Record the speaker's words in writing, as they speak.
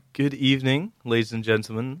Good evening, ladies and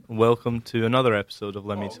gentlemen. Welcome to another episode of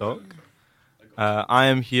Let Me Talk. I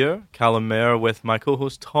am here, Calum Mayer, with my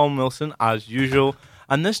co-host Tom Wilson, as usual.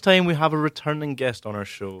 And this time we have a returning guest on our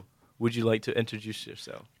show. Would you like to introduce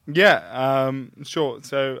yourself? Yeah, sure.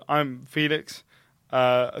 So I'm Felix,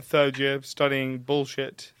 a third year studying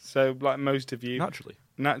bullshit. So like most of you,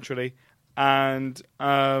 naturally, and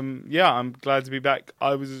I'm glad to be back.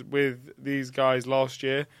 I was with these guys last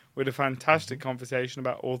year. We had a fantastic conversation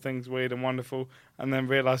about all things weird and wonderful, and then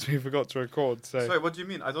realised we forgot to record. So sorry, what do you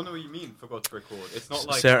mean? I don't know what you mean. Forgot to record. It's not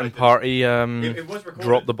like certain party it was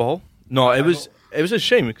dropped the ball. No, it was a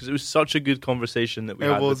shame because it was such a good conversation that we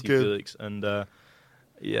had with you, Felix. And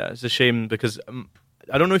it's a shame because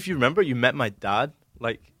I don't know if you remember, you met my dad.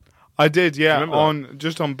 Like I did, yeah,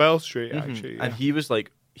 on Bell Street actually. Yeah. And he was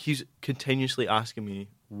like, he's continuously asking me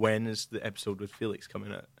when is the episode with Felix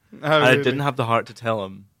coming out. Oh, and really? I didn't have the heart to tell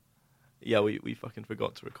him. Yeah, we fucking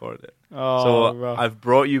forgot to record it. Oh, so rough. I've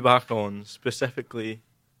brought you back on specifically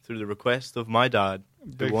through the request of my dad,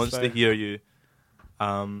 who wants to hear you.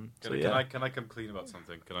 Can I come clean about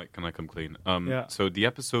something? Can I come clean? Yeah. So the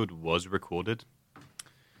episode was recorded.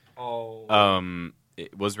 Oh.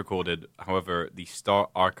 It was recorded. However, the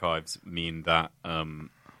Start archives mean that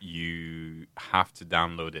you have to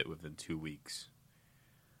download it within 2 weeks.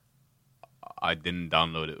 I didn't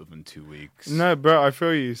download it within 2 weeks. No, bro, I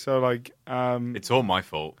feel you. So like, it's all my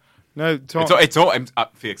fault. No, Tom, it's all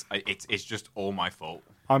Felix. It's just all my fault.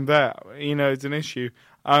 I'm there. You know, it's an issue.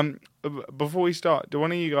 Before we start, do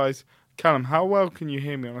one of you guys, Callum, how well can you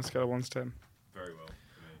hear me on a scale of 1 to 10? Very well.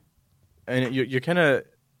 And you're kind of,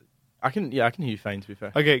 I can hear you fine, to be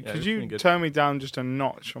fair. Okay, yeah, could you turn me down just a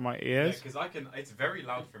notch on my ears? Yeah, because I can. It's very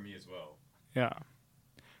loud for me as well. Yeah.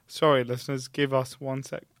 Sorry, listeners. Give us 1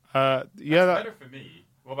 sec. That's better for me.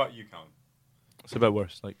 What about you, Callum? It's a bit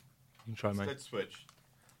worse. Like, you can try mine. Let's switch.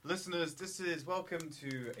 Listeners, this is welcome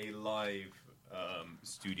to a live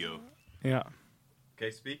studio. Yeah.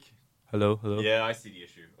 Okay, speak. Hello. Yeah, I see the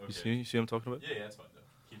issue. Okay. You see what I'm talking about? Yeah, that's fine. Though.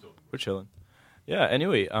 Keep talking. We're chilling. Yeah.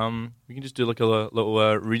 Anyway, we can just do like a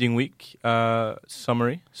little reading week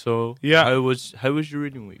summary. So yeah, how was your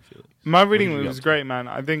reading week, Felix? My reading week was great, man.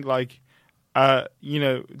 I think like.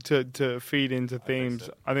 To feed into themes,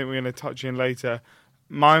 I think we're going to touch in later.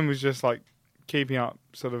 Mine was just like keeping up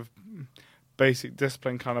sort of basic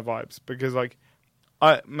discipline kind of vibes because like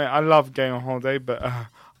I love going on holiday, but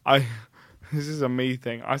this is a me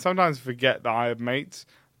thing. I sometimes forget that I have mates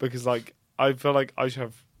because like I feel like I should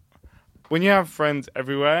have. When you have friends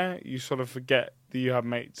everywhere, you sort of forget that you have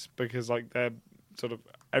mates because like they're sort of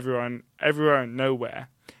everywhere and nowhere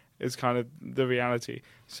is kind of the reality.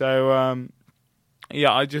 So.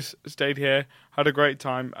 Yeah, I just stayed here, had a great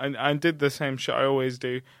time, and did the same shit I always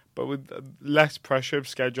do, but with less pressure of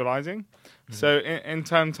scheduling. Mm-hmm. So in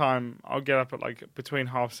term time, I'll get up at like between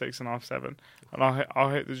 6:30 and 7:30, and I'll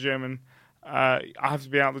hit the gym, and I have to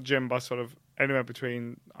be out of the gym by sort of anywhere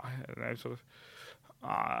between, I don't know, sort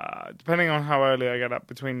of, depending on how early I get up,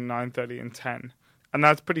 between 9:30 and 10. And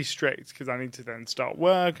that's pretty strict because I need to then start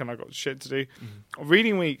work and I got shit to do. Mm-hmm.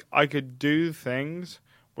 Reading week, I could do things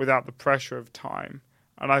without the pressure of time.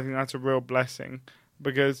 And I think that's a real blessing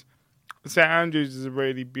because St. Andrews is a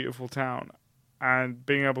really beautiful town and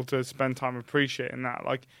being able to spend time appreciating that.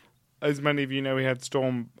 Like, as many of you know, we had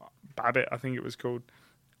Storm Babbitt, I think it was called.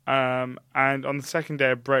 And on the second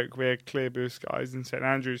day of break, we had clear blue skies in St.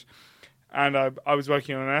 Andrews. And I was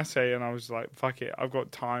working on an essay and I was like, fuck it, I've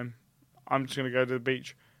got time. I'm just going to go to the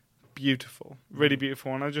beach. Beautiful, really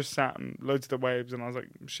beautiful. And I just sat and loads of the waves and I was like,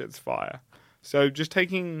 shit's fire. So just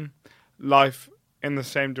taking life in the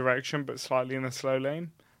same direction but slightly in a slow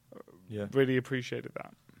lane, really appreciated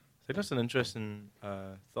that. I think that's an interesting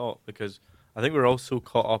thought because I think we're all so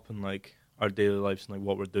caught up in like our daily lives and like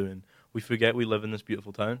what we're doing. We forget we live in this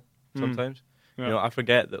beautiful town sometimes. Yeah. You know, I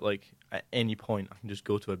forget that like at any point I can just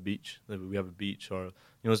go to a beach. Like, we have a beach or, you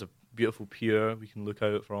know, there's a beautiful pier we can look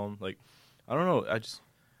out from. Like, I don't know.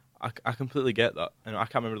 I completely get that. And I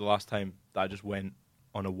can't remember the last time that I just went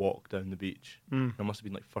on a walk down the beach. It must have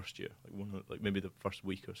been like first year, like maybe the first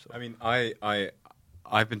week or so. I mean,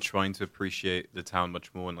 I've been trying to appreciate the town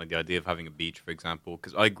much more and like the idea of having a beach, for example,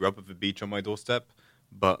 because I grew up with a beach on my doorstep,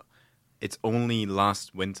 but it's only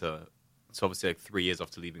last winter, it's obviously like 3 years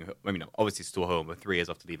after leaving home. I mean, obviously still home, but 3 years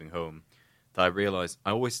after leaving home, that I realized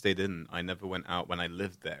I always stayed in. I never went out when I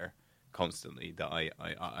lived there constantly, that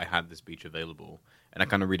I had this beach available, and I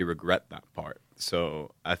kind of really regret that part.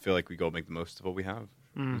 So I feel like we got to make the most of what we have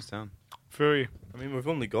in this town. For you. I mean, we've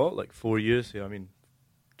only got like 4 years here. I mean,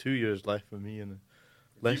 2 years left for me and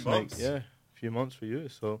less than a few months for you.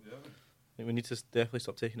 So I think we need to definitely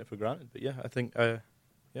stop taking it for granted. But yeah, I think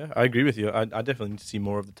Yeah, I agree with you. I definitely need to see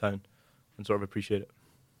more of the town and sort of appreciate it.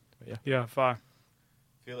 But yeah. Yeah, fine.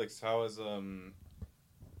 Felix, how is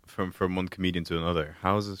from one comedian to another?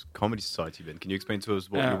 How has this comedy society been? Can you explain to us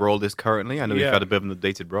what your role is currently? I know you've had a bit of an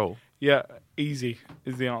updated role. Yeah, easy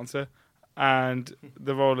is the answer, and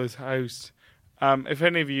the role is host. If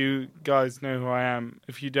any of you guys know who I am,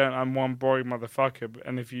 if you don't, I'm one boring motherfucker,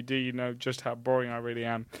 and if you do, you know just how boring I really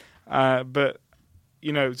am. But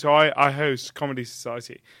you know, so I host Comedy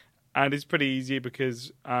Society, and it's pretty easy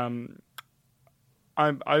because I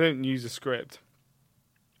don't use a script.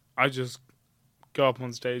 I just go up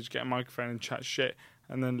on stage, get a microphone, and chat shit,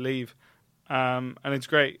 and then leave. And it's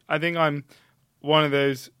great. I think I'm one of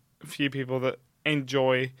those few people that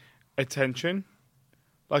enjoy attention.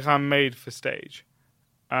 Like, I'm made for stage.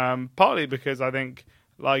 Partly because I think,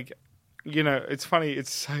 like, you know, it's funny.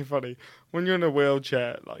 It's so funny. When you're in a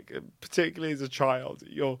wheelchair, like, particularly as a child,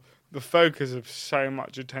 you're the focus of so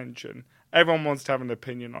much attention. Everyone wants to have an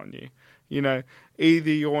opinion on you. You know, either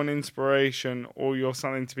you're an inspiration or you're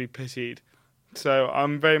something to be pitied. So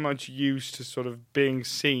I'm very much used to sort of being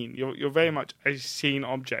seen. You're very much a seen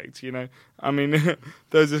object, you know. I mean,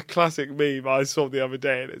 there's a classic meme I saw the other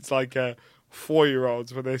day, and it's like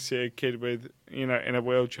 4-year-olds when they see a kid with, you know, in a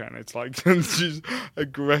wheelchair, and it's like just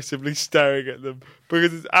aggressively staring at them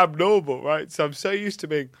because it's abnormal, right? So I'm so used to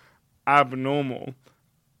being abnormal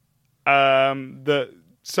that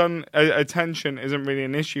some attention isn't really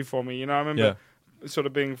an issue for me. You know, I remember sort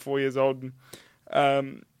of being 4 years old,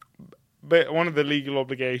 and, but one of the legal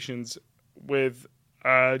obligations with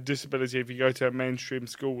disability, if you go to a mainstream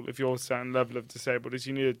school, if you're a certain level of disabled, is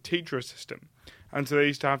you need a teacher assistant. And so they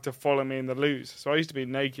used to have to follow me in the loos. So I used to be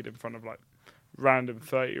naked in front of like random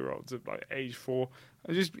 30-year-olds at like age 4.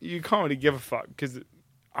 You can't really give a fuck because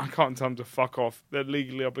I can't tell them to fuck off. They're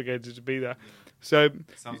legally obligated to be there. So it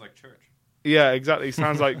sounds like church. Yeah, exactly. It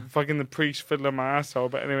sounds like fucking the priest fiddling my asshole.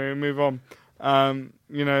 But anyway, we move on.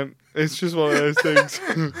 You know, it's just one of those things.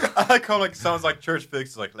 I call like sounds like church. Felix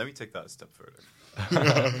is like, let me take that a step further.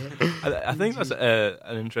 I think that's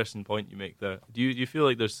an interesting point you make there. Do you feel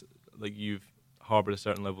like there's like you've harbored a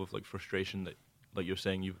certain level of like frustration that, like you're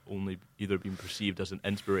saying, you've only either been perceived as an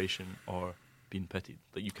inspiration or been pitied,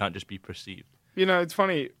 that you can't just be perceived? You know, it's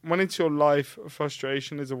funny when it's your life.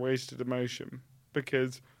 Frustration is a wasted emotion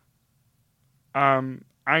because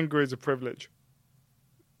anger is a privilege.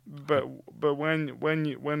 But when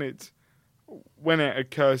it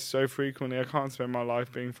occurs so frequently, I can't spend my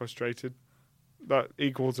life being frustrated. That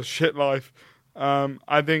equals a shit life.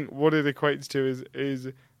 I think what it equates to is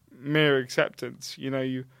mere acceptance. You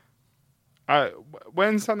know,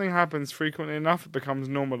 when something happens frequently enough, it becomes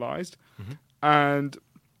normalized, and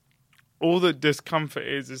all the discomfort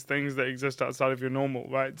is things that exist outside of your normal,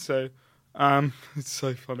 right? So, it's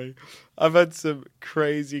so funny. I've had some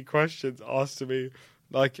crazy questions asked to me.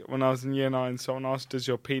 Like when I was in year 9, someone asked, "Does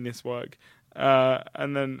your penis work?"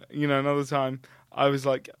 And then, you know, another time I was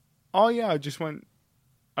like, "Oh yeah, I just went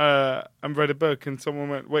and read a book," and someone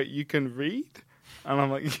went, "Wait, you can read?" And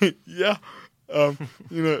I'm like, "Yeah." You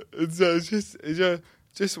know, it's just.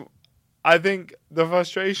 I think the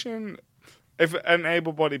frustration. If an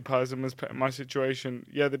able-bodied person was put in my situation,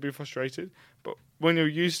 yeah, they'd be frustrated. But when you're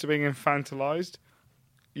used to being infantilized,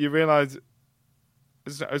 you realize.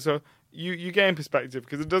 So you gain perspective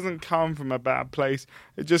because it doesn't come from a bad place.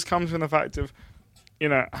 It just comes from the fact of, you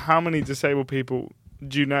know, how many disabled people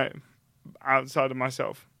do you know outside of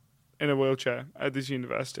myself in a wheelchair at this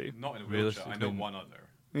university? Not in a wheelchair. I know one other.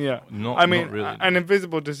 Yeah, not really. And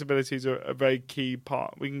invisible disabilities are a very key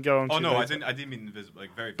part. We can go on. Oh to no, later. I didn't mean invisible.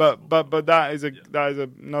 Like very. But visible. but that is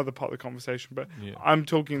another part of the conversation. But I'm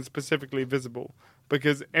talking specifically visible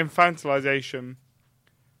because infantilization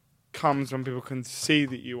comes when people can see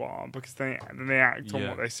that you are because they act on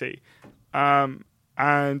what they see,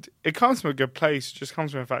 and it comes from a good place. It just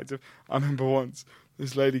comes from the fact of I remember once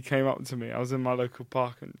this lady came up to me. I was in my local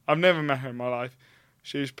park and I've never met her in my life.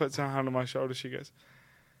 She just puts her hand on my shoulder. She goes,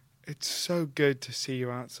 "It's so good to see you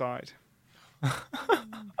outside."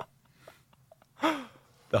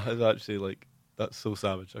 That is actually like that's so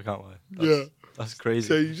savage. I can't lie. That's crazy.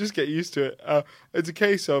 So you just get used to it. It's a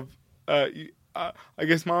case of, I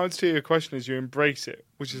guess my answer to your question is you embrace it,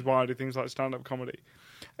 which is why I do things like stand-up comedy.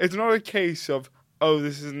 It's not a case of, oh,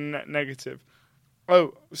 this is negative.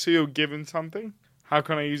 Oh, so you're given something? How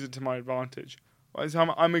can I use it to my advantage? Right, so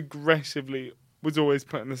I'm aggressively was always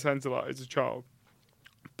put in the centre like as a child.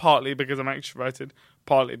 Partly because I'm extroverted,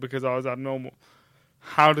 partly because I was abnormal.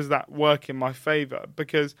 How does that work in my favour?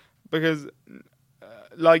 Because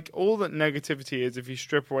like all that negativity is, if you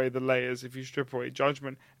strip away the layers, if you strip away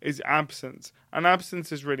judgment, is absence. And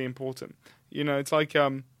absence is really important. You know, it's like,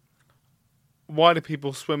 why do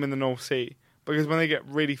people swim in the North Sea? Because when they get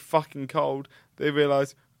really fucking cold, they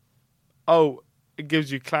realise, oh, it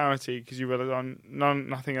gives you clarity because you realise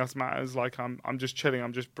nothing else matters. Like I'm just chilling,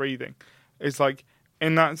 I'm just breathing. It's like,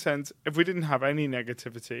 in that sense, if we didn't have any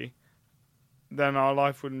negativity, then our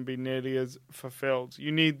life wouldn't be nearly as fulfilled.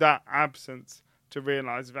 You need that absence to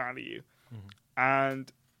realise value.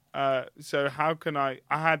 And so how can I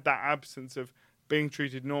had that absence of being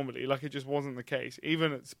treated normally, like it just wasn't the case.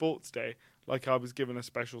 Even at sports day, like I was given a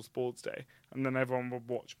special sports day, and then everyone would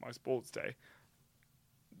watch my sports day.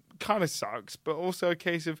 Kind of sucks, but also a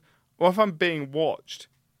case of, well, if I'm being watched,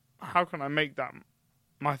 how can I make that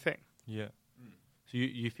my thing? Yeah. So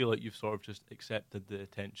you feel like you've sort of just accepted the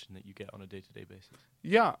attention that you get on a day-to-day basis?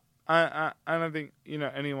 Yeah. And I think, you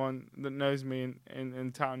know, anyone that knows me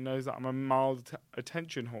in town knows that I'm a mild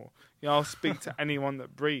attention whore. You know, I'll speak to anyone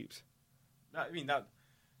that breathes. I mean, that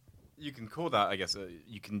you can call that, I guess,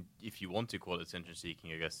 you can, if you want to call it attention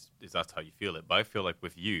seeking, I guess, is that's how you feel it. But I feel like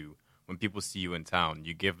with you, when people see you in town,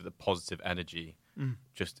 you give the positive energy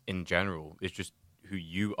just in general. It's just who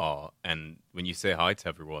you are. And when you say hi to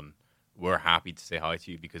everyone, we're happy to say hi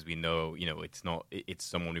to you because we know, you know, it's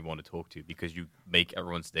someone we want to talk to because you make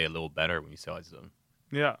everyone's day a little better when you say hi to them.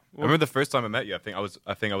 Yeah. Well, I remember the first time I met you, I think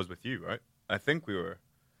I was with you, right? I think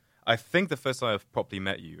the first time I properly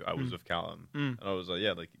met you, I was with Calum. And I was like,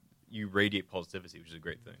 yeah, like, you radiate positivity, which is a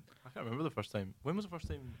great thing. I can't remember the first time. When was the first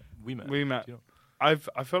time we met? We met. Do you know?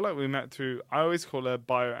 I feel like we met through, I always call her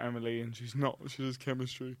Bio Emily, and she's not. She does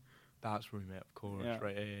chemistry. That's where we met, of course. Yeah.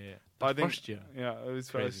 Right, yeah. But I think, First year. Yeah, it was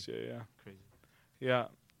Crazy. first year, yeah. Crazy. Yeah.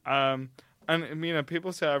 And, you know,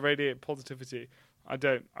 people say I radiate positivity. I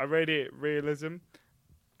don't. I radiate realism.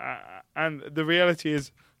 And the reality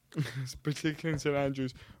is, particularly in St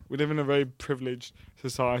Andrews, we live in a very privileged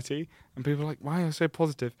society, and people are like, why are you so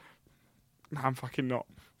positive? Nah, I'm fucking not.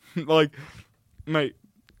 Like, mate,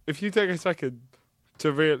 if you take a second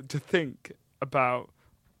to think about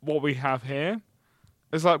what we have here,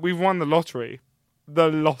 it's like we've won the lottery. The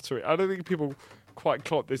lottery. I don't think people quite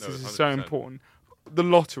clock this. No, This is 100%. so important. The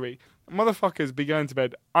lottery. Motherfuckers be going to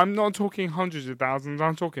bed. I'm not talking hundreds of thousands.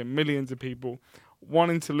 I'm talking millions of people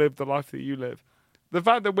wanting to live the life that you live. The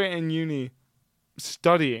fact that we're in uni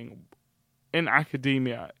studying in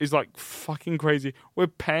academia is like fucking crazy. We're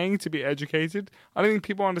paying to be educated. I don't think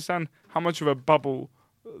people understand how much of a bubble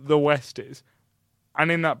the West is.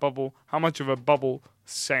 And in that bubble, how much of a bubble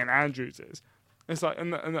St Andrews is. It's like,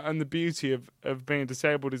 and the beauty of being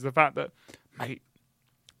disabled is the fact that, mate,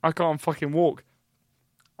 I can't fucking walk.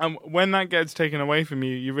 And when that gets taken away from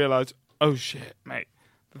you, you realise, oh shit, mate,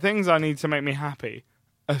 the things I need to make me happy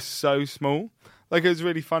are so small. Like, it was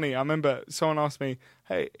really funny. I remember someone asked me,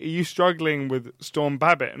 hey, are you struggling with Storm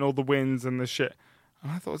Babbitt and all the winds and the shit?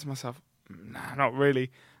 And I thought to myself, nah, not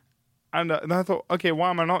really. And I thought, okay, why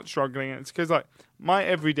am I not struggling? And it's because, like, my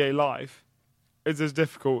everyday life is as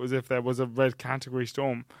difficult as if there was a red category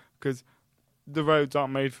storm, because the roads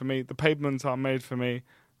aren't made for me, the pavements aren't made for me,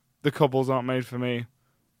 the cobbles aren't made for me.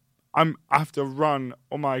 I have to run,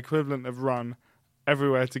 or my equivalent of run,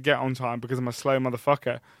 everywhere to get on time because I'm a slow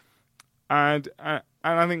motherfucker. And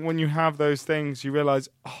I think when you have those things, you realise,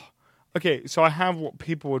 oh, okay, so I have what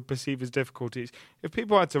people would perceive as difficulties. If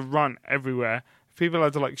people had to run everywhere, if people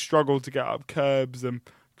had to like struggle to get up curbs and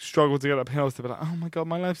struggle to get up hills, to be like, oh my god,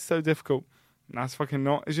 my life's so difficult. And that's fucking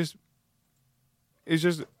not. It's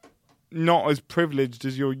just not as privileged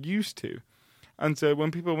as you're used to. And so when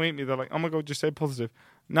people meet me, they're like, oh my god, just stay positive.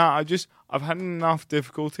 Nah, I've had enough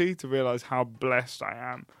difficulty to realise how blessed I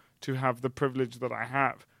am to have the privilege that I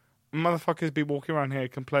have. Motherfuckers be walking around here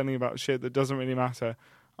complaining about shit that doesn't really matter.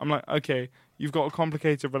 I'm like, okay, you've got a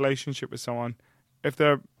complicated relationship with someone. If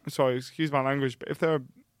they're, sorry, excuse my language, but if they're a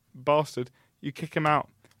bastard, you kick him out.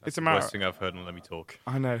 That's it's a the matter. worst thing I've heard, and let me talk.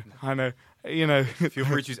 I know. You know. Feel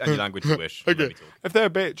free to use any language you wish. Okay. Let me talk. If they're a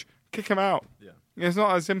bitch, kick them out. Yeah. It's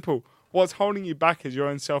not as simple. What's holding you back is your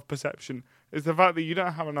own self-perception. It's the fact that you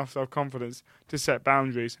don't have enough self-confidence to set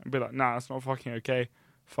boundaries and be like, nah, that's not fucking okay.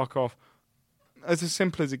 Fuck off. It's as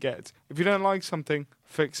simple as it gets. If you don't like something,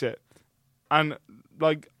 fix it. And,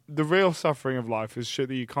 like, the real suffering of life is shit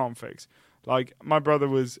that you can't fix. Like, my brother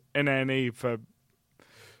was in A&E for,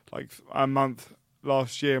 like, a month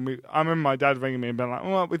last year. And I remember my dad ringing me and being like,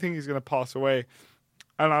 well, we think he's going to pass away.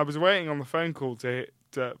 And I was waiting on the phone call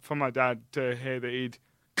for my dad to hear that he'd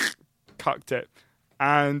cucked it.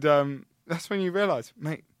 And that's when you realise,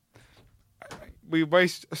 mate, we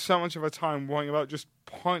waste so much of our time worrying about just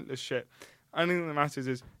pointless shit. Only thing that matters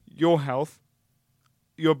is your health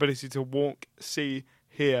your ability to walk, see,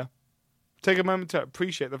 hear. Take a moment to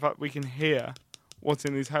appreciate the fact we can hear what's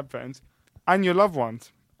in these headphones and your loved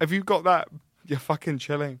ones. If you've got that, you're fucking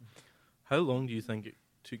chilling. How long do you think it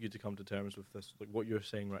took you to come to terms with this? Like what you're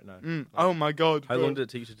saying right now? Like, Oh my God. How long did it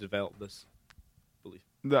take you to develop this belief?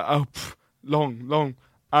 Long.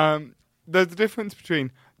 There's a difference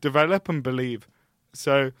between develop and believe.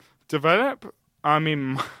 So develop, I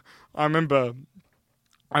mean,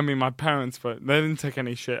 my parents, but they didn't take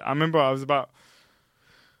any shit. I remember I was I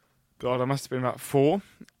must have been about 4,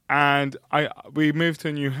 and we moved to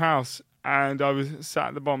a new house, and I was sat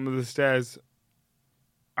at the bottom of the stairs,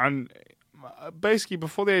 and basically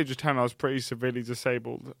before the age of 10, I was pretty severely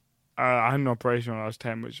disabled. I had an operation when I was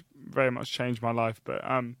 10, which very much changed my life, but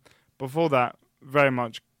before that, very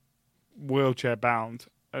much wheelchair bound.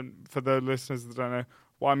 And for the listeners that don't know,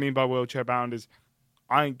 what I mean by wheelchair bound is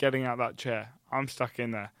I ain't getting out of that chair. I'm stuck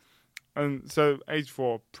in there. And so age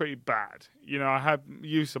 4, pretty bad. You know, I had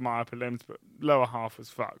use of my upper limbs, but lower half was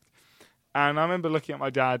fucked. And I remember looking at my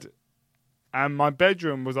dad, and my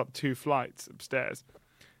bedroom was up 2 flights upstairs.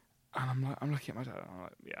 And I'm looking at my dad, and I'm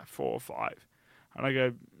like, yeah, 4 or 5. And I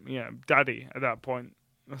go, Daddy, at that point.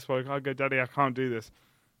 That's why I go, Daddy, I can't do this.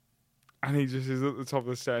 And he just is at the top of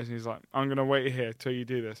the stairs, and he's like, I'm going to wait here till you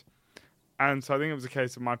do this. And so I think it was a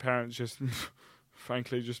case of my parents just,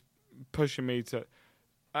 frankly, just pushing me to,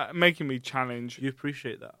 making me challenge. You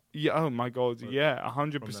appreciate that? Yeah. Oh my God. Yeah.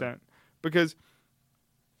 100%. Because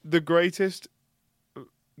the greatest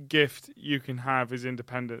gift you can have is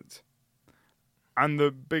independence, and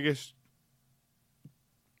the biggest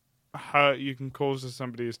hurt you can cause to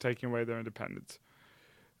somebody is taking away their independence.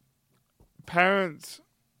 Parents,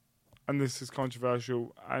 and this is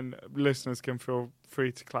controversial, and listeners can feel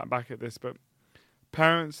free to clap back at this, but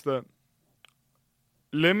parents that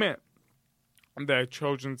limit their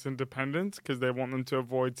children's independence because they want them to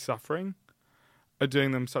avoid suffering are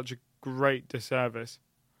doing them such a great disservice.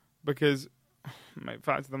 Because, mate,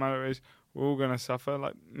 fact of the matter is, we're all going to suffer.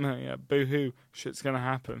 Like, boo-hoo, shit's going to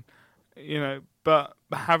happen. You know, but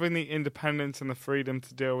having the independence and the freedom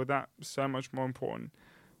to deal with that is so much more important.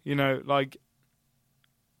 You know, like,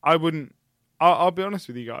 I'll be honest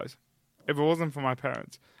with you guys, if it wasn't for my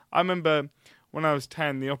parents. I remember when I was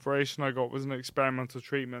 10, the operation I got was an experimental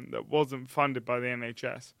treatment that wasn't funded by the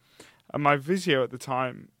NHS. And my physio at the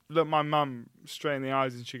time looked my mum straight in the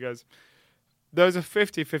eyes and she goes, there was a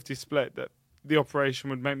 50-50 split that the operation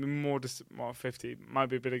would make me more, 50 might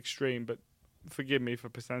be a bit extreme, but forgive me for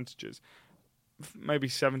percentages, maybe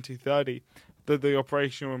 70-30, that the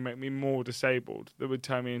operation would make me more disabled, that would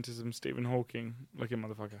turn me into some Stephen Hawking looking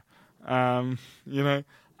motherfucker. You know,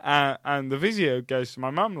 and the physio goes to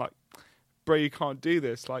my mum like, bro, you can't do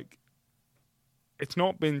this. Like, it's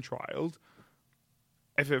not been trialed.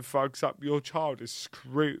 If it fucks up, your child is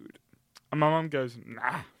screwed. And my mum goes,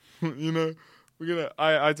 nah, you know,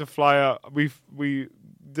 I had to fly out. We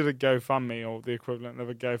did a GoFundMe, or the equivalent of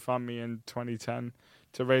a GoFundMe in 2010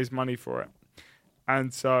 to raise money for it.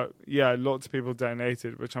 And so, yeah, lots of people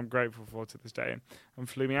donated, which I'm grateful for to this day, and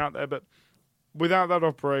flew me out there. But without that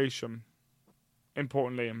operation,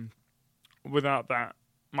 importantly, and without that,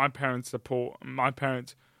 my parents' support, my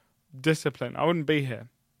parents' discipline, I wouldn't be here.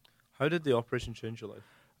 How did the operation change your life?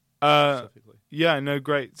 Specifically? Yeah, no,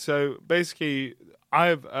 great. So basically, I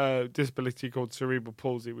have a disability called cerebral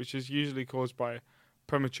palsy, which is usually caused by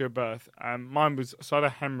premature birth. And mine was, so I had a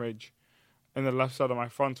hemorrhage in the left side of my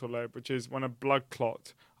frontal lobe, which is when a blood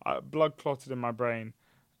clotted in my brain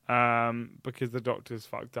because the doctors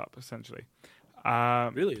fucked up, essentially.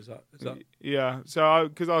 Really? Is that? Yeah. So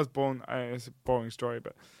because I was born, it's a boring story,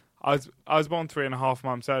 but I was born 3.5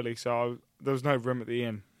 months early, so there was no room at the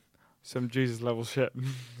inn. Some Jesus level shit.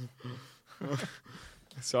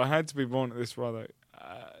 So I had to be born at this rather,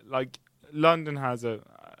 like London has an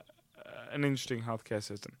interesting healthcare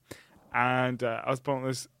system, and I was born at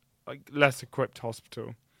this like less equipped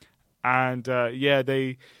hospital, and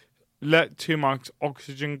they let too much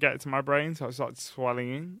oxygen get to my brain, so I started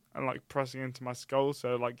swelling and like pressing into my skull.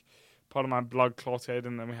 So like part of my blood clotted,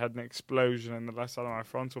 and then we had an explosion in the left side of my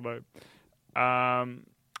frontal lobe,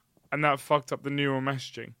 and that fucked up the neural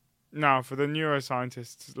messaging. Now, for the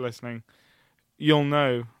neuroscientists listening, you'll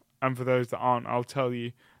know, and for those that aren't, I'll tell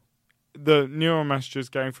you, the neural messages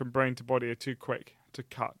going from brain to body are too quick to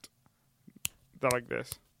cut. They're like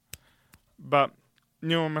this. But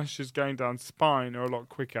neural messages going down spine are a lot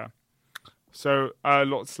quicker. So, a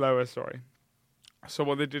lot slower, sorry. So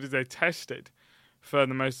what they did is they tested for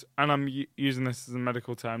the most, and I'm using this as a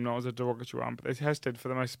medical term, not as a derogatory one, but they tested for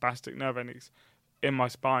the most spastic nerve endings in my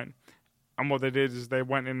spine. And what they did is they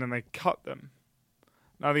went in and they cut them.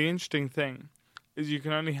 Now, the interesting thing, is you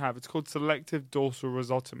can only have, it's called selective dorsal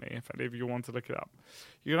rhizotomy, if any of you want to look it up.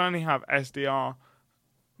 You can only have SDR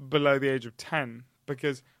below the age of 10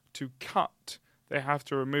 because to cut, they have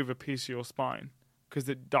to remove a piece of your spine because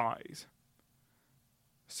it dies.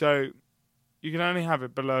 So you can only have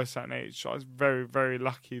it below a certain age. So I was very, very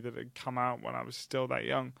lucky that it had come out when I was still that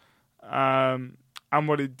young. And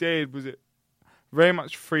what it did was it very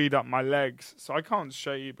much freed up my legs. So I can't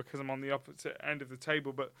show you because I'm on the opposite end of the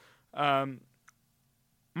table, but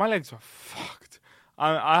my legs were fucked.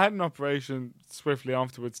 I had an operation swiftly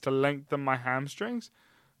afterwards to lengthen my hamstrings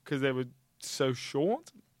because they were so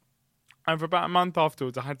short. And for about a month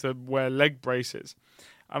afterwards, I had to wear leg braces.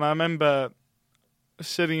 And I remember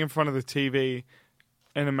sitting in front of the TV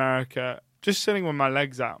in America, just sitting with my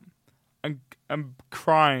legs out and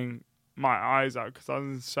crying my eyes out because I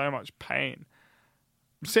was in so much pain.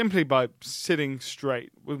 Simply by sitting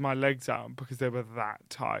straight with my legs out because they were that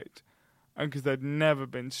tight and because they'd never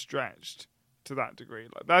been stretched to that degree.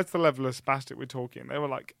 Like that's the level of spastic we're talking. They were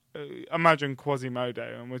like, imagine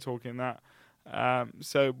Quasimodo, and we're talking that.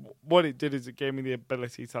 So what it did is it gave me the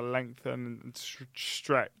ability to lengthen and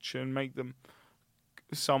stretch and make them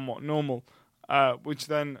somewhat normal, which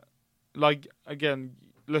then, like, again,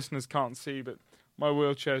 listeners can't see, but my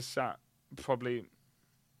wheelchair's sat probably,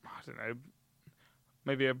 I don't know,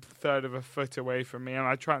 maybe a third of a foot away from me, and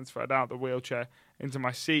I transferred out the wheelchair into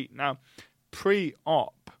my seat. Now,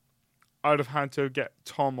 pre-op, I'd have had to get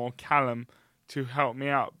Tom or Calum to help me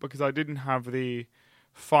out because I didn't have the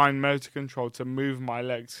fine motor control to move my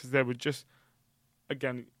legs because they were just,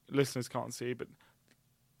 again, listeners can't see, but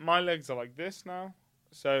my legs are like this now,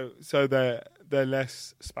 so they're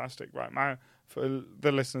less spastic, right? For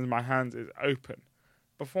the listeners, my hands is open.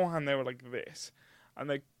 Beforehand, they were like this, and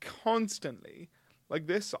they constantly like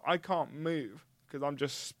this. So I can't move because I'm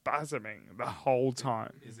just spasming the whole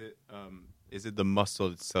time. Is it the muscle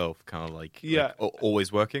itself, kind of like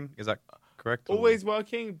always working? Is that correct? Always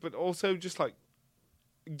working, but also just like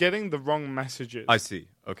getting the wrong messages. I see.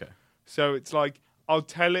 Okay. So it's like I'll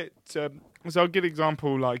tell it. So I'll give an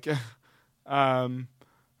example like, I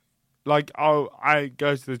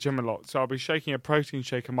go to the gym a lot, so I'll be shaking a protein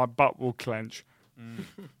shake and my butt will clench.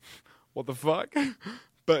 What the fuck?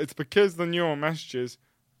 But it's because the neural messages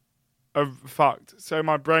are fucked. So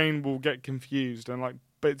my brain will get confused and like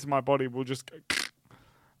bits of my body will just go.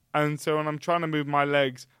 And so when I'm trying to move my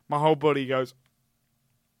legs, my whole body goes,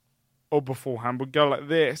 or beforehand would go like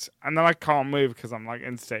this, and then I can't move because I'm like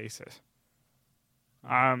in stasis.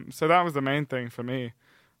 So that was the main thing for me.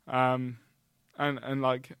 And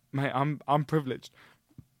like, mate, I'm privileged.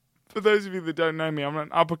 For those of you that don't know me, I'm an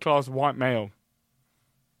upper class white male.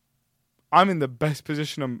 I'm in the best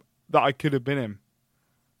position that I could have been in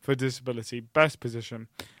for disability. Best position.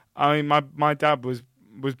 I mean, my dad was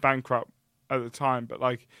bankrupt at the time, but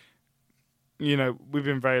like, you know, we've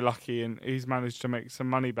been very lucky and he's managed to make some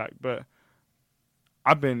money back. But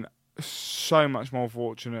I've been so much more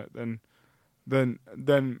fortunate than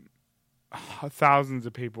thousands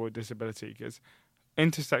of people with disability because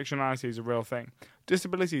intersectionality is a real thing.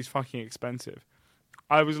 Disability is fucking expensive.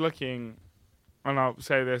 I was looking, and I'll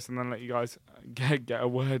say this and then let you guys get a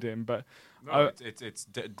word in, but no, it's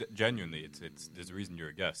genuinely it's there's a reason you're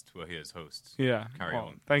a guest. We're here as hosts. Yeah, carry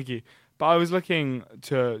on. Thank you. But I was looking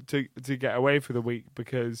to get away for the week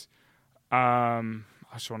because I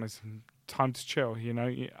just wanted some time to chill. You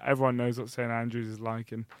know, everyone knows what St Andrews is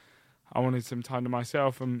like, and I wanted some time to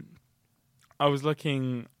myself. And I was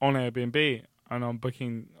looking on Airbnb and on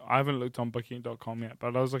Booking. I haven't looked on Booking.com yet,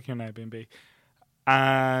 but I was looking on Airbnb,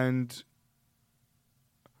 and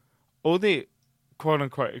all the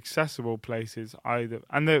quote-unquote accessible places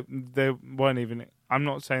and they weren't even, I'm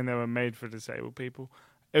not saying they were made for disabled people.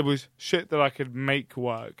 It was shit that I could make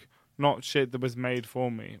work, not shit that was made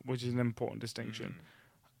for me, which is an important distinction.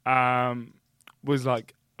 Was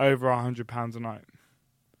like over £100 a night.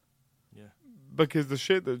 Yeah. Because the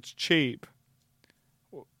shit that's cheap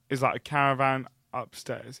is like a caravan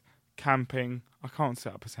upstairs, camping. I can't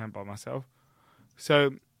set up a tent by myself.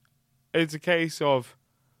 So it's a case of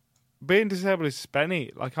being disabled is spenny.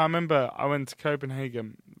 Like I remember I went to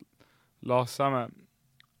Copenhagen last summer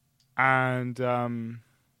and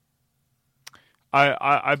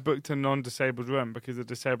I booked a non-disabled room because the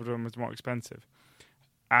disabled room was more expensive.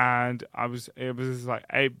 And it was this like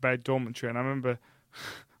 8-bed dormitory, and I remember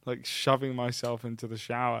like shoving myself into the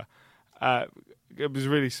shower. It was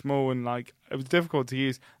really small and like it was difficult to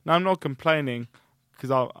use. Now I'm not complaining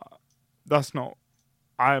because that's not.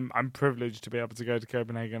 I'm privileged to be able to go to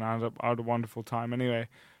Copenhagen. I had a wonderful time anyway.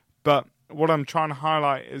 But what I'm trying to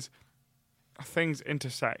highlight is things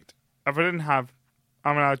intersect. If I didn't have,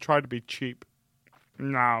 I tried to be cheap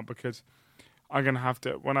now because I'm going to have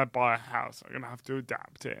to, when I buy a house, I'm going to have to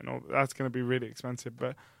adapt it and all. That's going to be really expensive.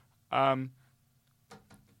 But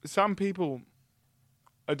some people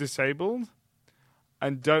are disabled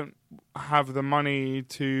and don't have the money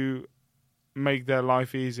to make their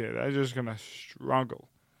life easier. They're just going to struggle.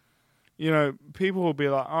 You know, people will be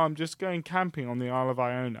like, oh, I'm just going camping on the Isle of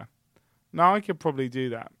Iona. Now, I could probably do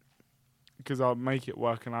that because I'll make it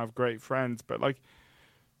work and I have great friends. But, like,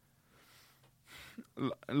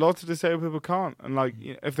 lots of disabled people can't. And, like,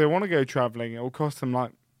 if they want to go travelling, it will cost them,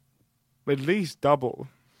 like, at least double.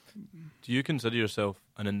 Do you consider yourself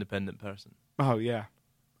an independent person? Oh, yeah.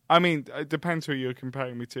 I mean, it depends who you're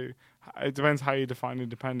comparing me to. It depends how you define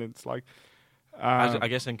independendence. Like, I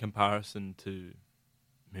guess in comparison to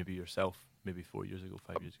maybe yourself, maybe 4 years ago,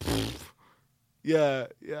 5 years ago. Yeah,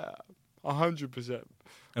 100%.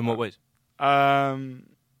 In what ways?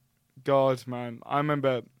 God, man, I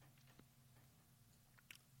remember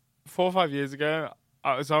 4 or 5 years ago.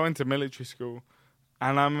 I went to military school,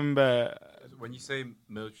 and I remember when you say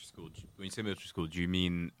military school. Do you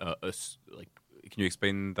mean like? Can you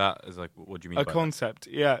explain that as like what do you mean? A by concept,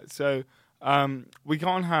 that? yeah. So we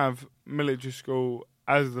can't have military school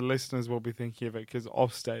as the listeners will be thinking of it because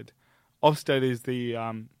Ofsted is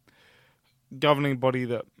the governing body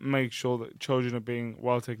that makes sure that children are being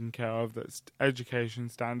well taken care of, that education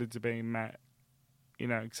standards are being met, you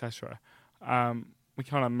know, etc. We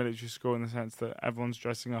can't have military school in the sense that everyone's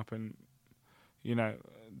dressing up in, you know,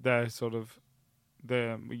 their sort of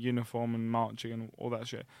their uniform and marching and all that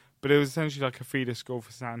shit. But it was essentially like a feeder school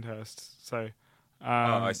for Sandhurst. So,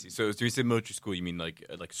 I see. So, do you say military school? You mean like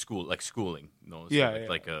school, like schooling? No, so yeah,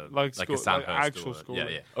 like school, a Sandhurst, like actual school.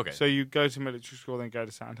 Yeah. Okay. So you go to military school, then go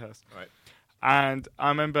to Sandhurst. Right. And I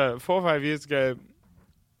remember 4 or 5 years ago,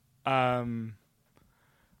 it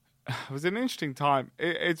was an interesting time.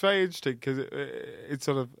 It's very interesting because it's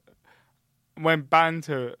sort of when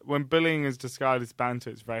bullying is described as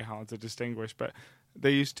banter, it's very hard to distinguish. But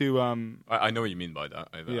they used to. I know what you mean by that.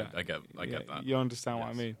 I get that. You understand what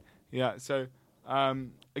I mean? Yeah. So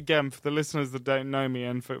again, for the listeners that don't know me,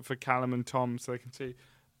 and for Calum and Tom, so they can see,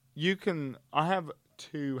 I have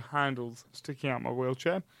 2 handles sticking out my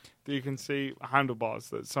wheelchair that you can see, handlebars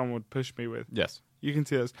that someone would push me with. Yes. You can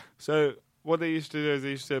see those. So what they used to do is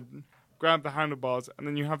they used to grab the handlebars, and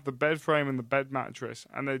then you have the bed frame and the bed mattress,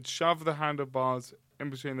 and they'd shove the handlebars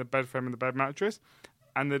in between the bed frame and the bed mattress,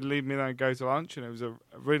 and they'd leave me there and go to lunch. And it was a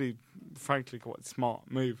really, frankly, quite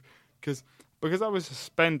smart move because I was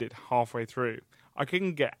suspended halfway through. I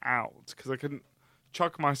couldn't get out because I couldn't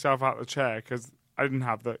chuck myself out of the chair because I didn't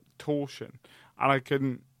have the torsion, and I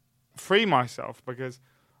couldn't free myself because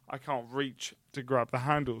I can't reach to grab the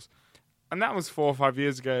handles. And that was 4 or 5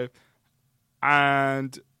 years ago,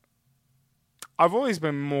 and I've always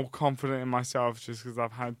been more confident in myself just because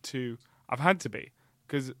I've had to be,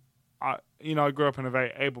 because I grew up in a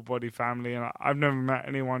very able-bodied family, and I've never met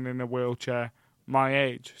anyone in a wheelchair my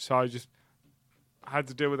age, so I just had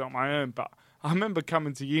to deal with it on my own. But I remember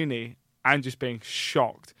coming to uni and just being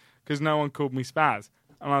shocked because no one called me Spaz,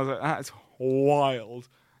 and I was like, "That's wild."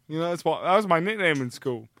 You know, that was my nickname in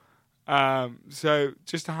school. So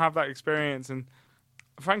just to have that experience, and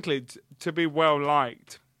frankly, to be well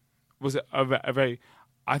liked was a very.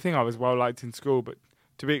 I think I was well liked in school, but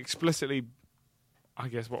to be explicitly, I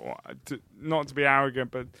guess, not to be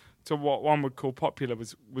arrogant, but to what one would call popular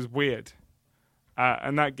was weird,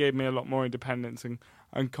 and that gave me a lot more independence and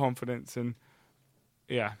confidence, and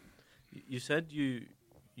yeah. You said you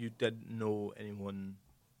didn't know anyone,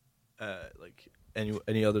 like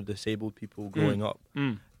any other disabled people growing up.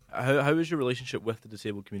 Mm. How is your relationship with the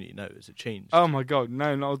disabled community now? Has it changed? Oh my God,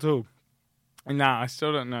 no, not at all. Nah, I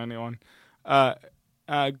still don't know anyone.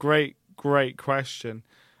 Great question.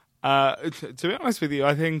 To be honest with you,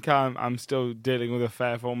 I think I'm still dealing with a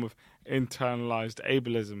fair form of internalized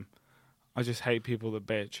ableism. I just hate people that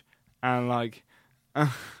bitch, and like, I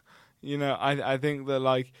think that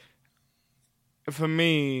like, for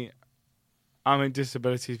me, I mean,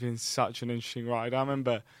 disability has been such an interesting ride. I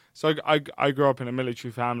remember, so I grew up in a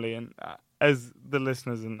military family, and as the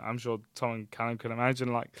listeners, and I'm sure Tom and Calum can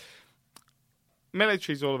imagine, like,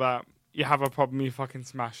 military's all about, you have a problem, you fucking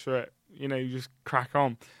smash through it. You know, you just crack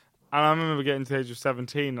on. And I remember getting to the age of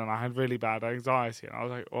 17, and I had really bad anxiety, and I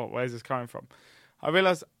was like, oh, where's this coming from? I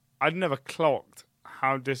realised I'd never clocked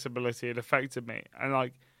how disability had affected me. And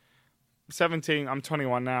like, 17, I'm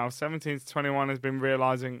 21 now, 17 to 21 has been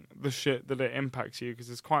realising the shit that it impacts you, because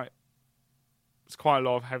it's quite a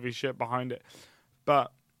lot of heavy shit behind it.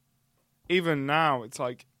 But even now, it's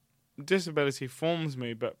like, disability forms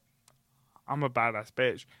me, but I'm a badass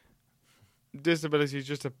bitch. Disability is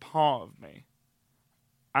just a part of me.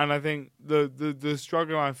 And I think the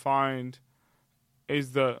struggle I find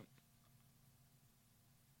is that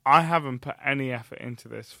I haven't put any effort into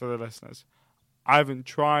this for the listeners. I haven't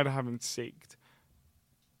tried, I haven't seeked.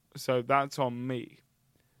 So that's on me.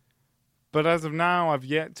 But as of now, I've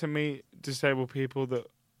yet to meet disabled people that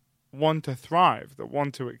want to thrive, that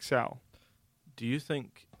want to excel. Do you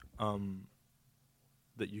think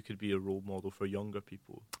that you could be a role model for younger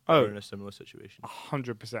people who are in a similar situation?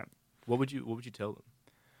 100%. What would you tell them?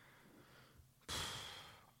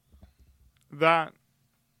 That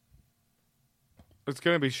it's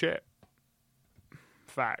going to be shit.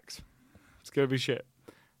 Facts. It's going to be shit.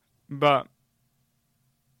 But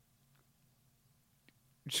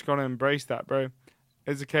you just got to embrace that, bro.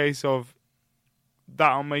 It's a case of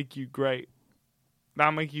that'll make you great.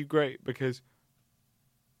 That'll make you great because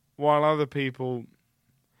while other people,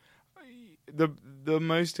 the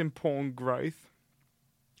most important growth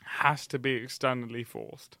has to be externally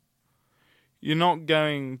forced. You're not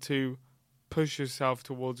going to push yourself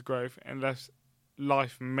towards growth unless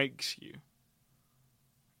life makes you.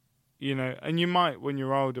 You know, and you might when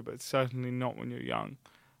you're older, but certainly not when you're young.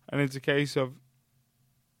 And it's a case of,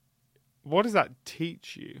 what does that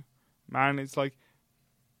teach you, man? It's like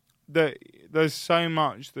there's so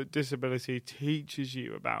much that disability teaches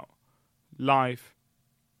you about life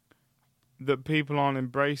that people aren't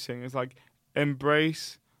embracing. It's like,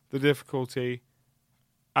 embrace the difficulty,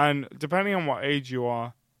 and depending on what age you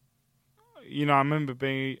are, you know, I remember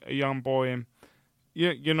being a young boy, and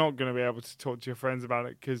you're not going to be able to talk to your friends about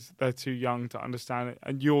it because they're too young to understand it,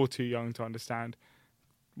 and you're too young to understand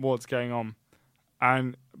what's going on.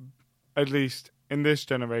 And at least in this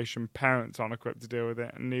generation, parents aren't equipped to deal with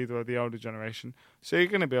it, and neither are the older generation. So you're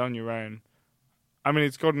going to be on your own. I mean,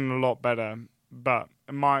 it's gotten a lot better, but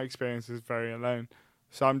my experience is very alone.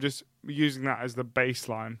 So I'm just using that as the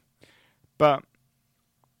baseline. But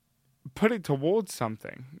put it towards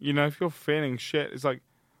something. You know, if you're feeling shit, it's like,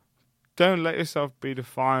 don't let yourself be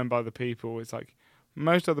defined by the people. It's like,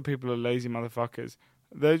 most other people are lazy motherfuckers.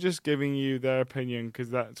 They're just giving you their opinion because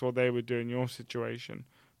that's what they would do in your situation.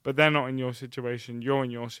 But they're not in your situation. You're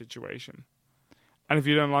in your situation. And if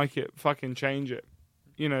you don't like it, fucking change it.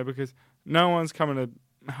 You know, because no one's coming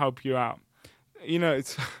to help you out. You know,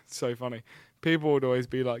 it's so funny. People would always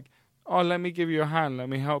be like, oh, let me give you a hand, let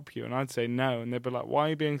me help you. And I'd say no. And they'd be like, why are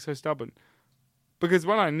you being so stubborn? Because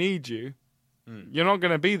when I need you, you're not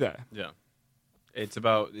going to be there. Yeah.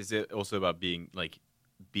 Is it also about being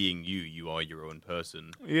you? You are your own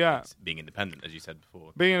person. Yeah. It's being independent, as you said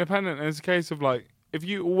before. Being independent, and it's a case of like, if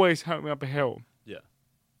you always help me up a hill,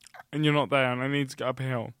 and you're not there, and I need to get up a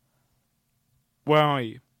hill, where are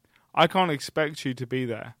you? I can't expect you to be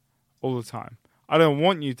there all the time. I don't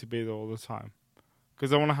want you to be there all the time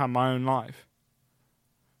because I want to have my own life.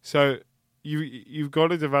 So you've got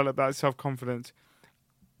to develop that self-confidence.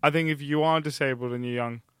 I think if you are disabled and you're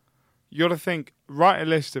young, you got to think, write a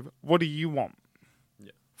list of what do you want?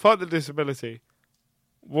 Yeah. Fuck the disability.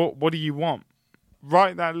 What do you want?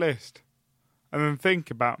 Write that list and then think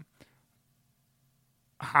about,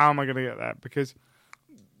 how am I going to get there? Because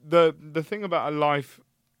the thing about a life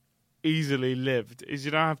easily lived is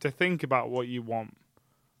you don't have to think about what you want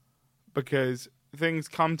because things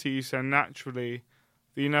come to you so naturally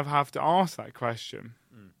that you never have to ask that question.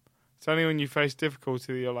 It's only when you face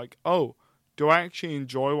difficulty that you're like, oh, do I actually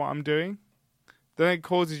enjoy what I'm doing? Then it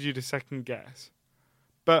causes you to second guess.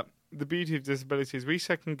 But the beauty of disability is we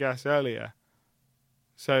second guess earlier.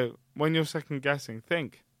 So when you're second guessing,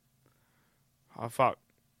 think, oh fuck,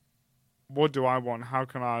 what do I want? How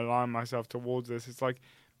can I align myself towards this? It's like,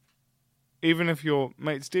 even if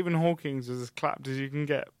mate, Stephen Hawking's is as clapped as you can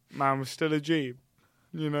get, man was still a G,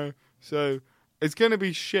 you know? So it's going to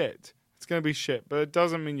be shit. It's going to be shit, but it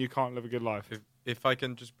doesn't mean you can't live a good life. If I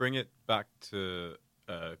can just bring it back to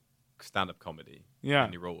stand-up comedy,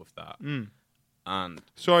 any role with that. And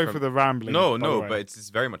sorry for the rambling. No, but it's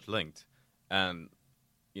very much linked. And,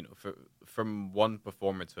 you know, from one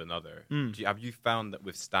performer to another, have you found that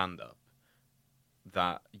with stand-up,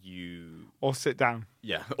 that you... Or sit down.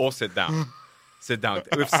 Yeah, or sit down. Sit down.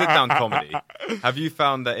 With sit-down comedy, have you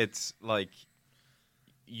found that it's like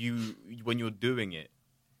when you're doing it,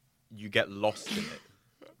 you get lost in it?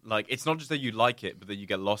 Like, it's not just that you like it, but that you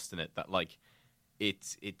get lost in it, that, like,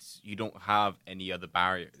 it's you don't have any other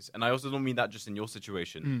barriers. And I also don't mean that just in your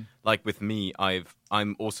situation. Like, with me,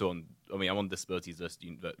 I'm also on... I mean, I'm on disabilities list,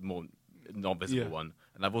 the more non-visible one.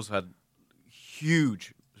 And I've also had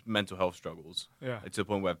huge mental health struggles. Yeah. To the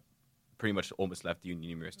point where I've pretty much almost left uni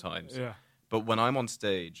numerous times. Yeah. But when I'm on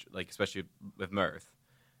stage, like especially with Mirth,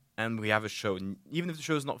 and we have a show, and even if the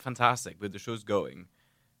show's not fantastic, but the show's going,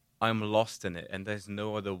 I'm lost in it, and there's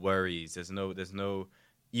no other worries. There's no.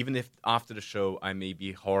 Even if after the show I may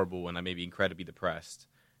be horrible and I may be incredibly depressed,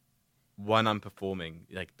 when I'm performing,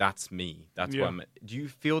 like that's me. That's what I'm. Do you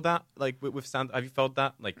feel that like with stand? Have you felt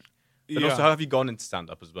that like? But also, how have you gone into stand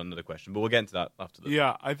up? Is another question, but we'll get into that after this.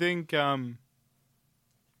 Yeah, I think.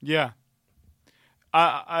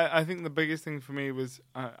 I think the biggest thing for me was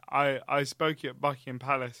I spoke at Buckingham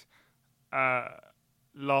Palace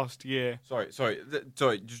last year. Sorry,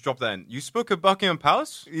 just drop that in. You spoke at Buckingham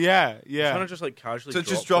Palace? Yeah. Kind of just like casually. So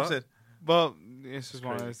just dropped it. Well, it's just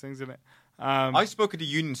one of those things, isn't it? I spoke at the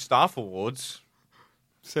Union Staff Awards.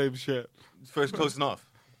 Same shit. First, close enough.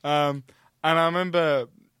 And I remember.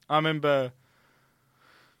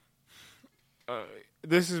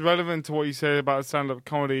 This is relevant to what you say about stand-up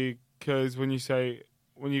comedy, because when you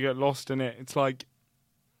get lost in it, it's like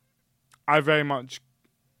I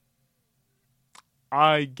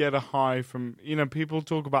get a high from, people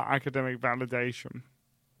talk about academic validation.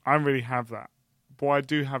 I don't really have that. But what I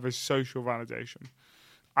do have is social validation.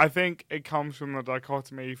 I think it comes from the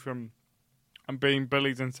dichotomy from being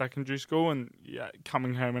bullied in secondary school and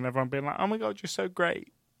coming home and everyone being like, oh my God, you're so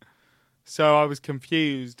great. So I was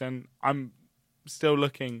confused, and I'm still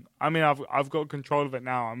looking. I mean, I've got control of it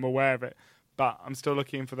now. I'm aware of it, but I'm still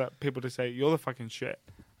looking for that people to say, you're the fucking shit.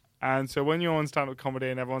 And so when you're on stand-up comedy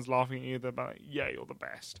and everyone's laughing at you, they're like, yeah, you're the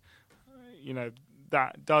best.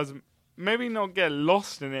 That does maybe not get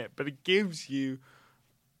lost in it, but it takes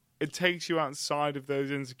you outside of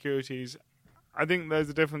those insecurities. I think there's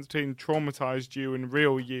a difference between traumatized you and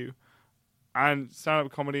real you. And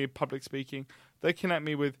stand-up comedy, public speaking, they connect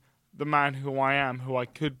me with the man who I am, who I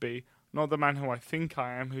could be, not the man who I think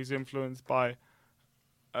I am, who's influenced by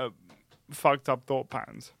fucked up thought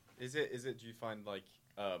patterns. Is it? Do you find like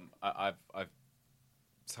I've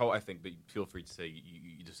it's how I think, but feel free to say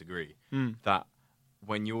you disagree. That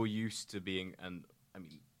when you're used to being, and I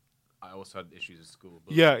mean, I also had issues at school.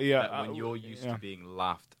 But that when you're used to being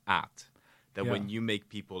laughed at, that when you make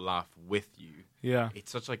people laugh with you,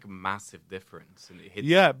 it's such like a massive difference, and it hits.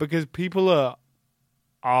 Because people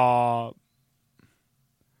are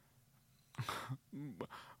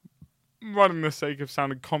running the sake of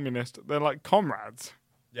sounding communist. They're like comrades.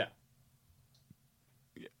 Yeah.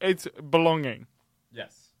 It's belonging.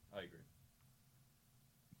 Yes, I agree.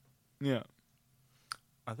 Yeah.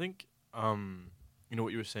 I think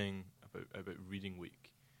what you were saying about reading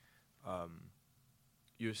week.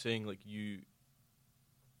 You were saying like you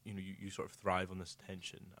sort of thrive on this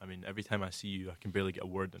tension. I mean, every time I see you, I can barely get a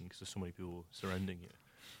word in because there's so many people surrounding you.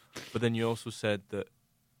 But then you also said that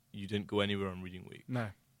you didn't go anywhere on reading week. No.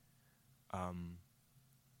 I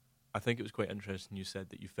think it was quite interesting. You said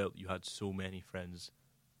that you felt you had so many friends,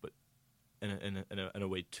 but in a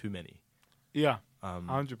way too many. Yeah.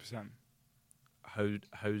 100%. How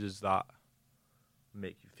does that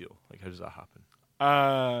make you feel? Like, how does that happen?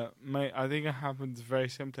 Mate, I think it happens very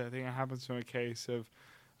simply. I think it happens from a case of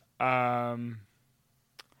I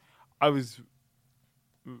was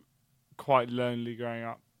quite lonely growing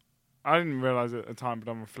up. I didn't realise it at the time, but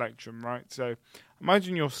on reflection, right? So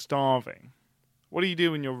imagine you're starving. What do you do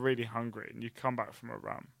when you're really hungry and you come back from a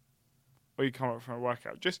run? Or you come back from a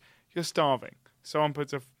workout? You're starving. Someone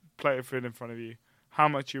puts a plate of food in front of you. How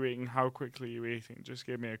much you eating? How quickly you eating? Just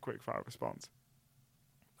give me a quick fire response.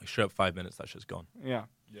 Like straight up 5 minutes, that shit's gone. Yeah.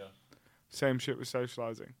 Yeah. Same shit with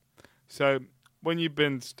socialising. So when you've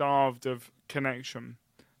been starved of connection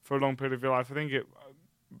for a long period of your life, I think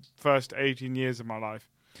first 18 years of my life,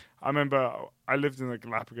 I remember I lived in the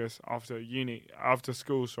Galapagos after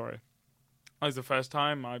school. It was the first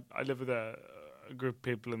time I lived with a group of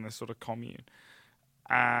people in this sort of commune,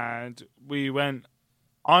 and we went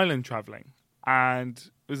island travelling, and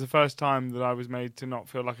it was the first time that I was made to not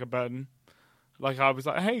feel like a burden. Like I was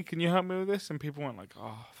like, hey, can you help me with this? And people went like,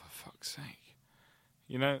 oh, for fuck's sake.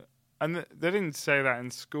 And they didn't say that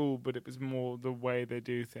in school, but it was more the way they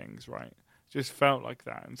do things, right? Just felt like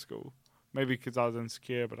that in school. Maybe because I was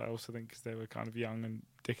insecure, but I also think because they were kind of young and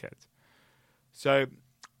dickheads. So,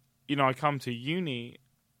 I come to uni,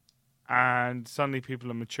 and suddenly people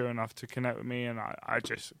are mature enough to connect with me, and I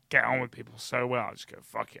just get on with people so well. I just go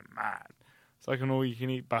fucking mad. It's like an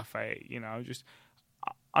all-you-can-eat buffet,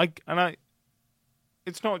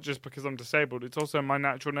 It's not just because I'm disabled. It's also my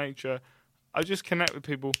natural nature. I just connect with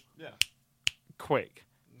people. Yeah. Quick.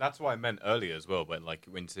 That's what I meant earlier as well. When like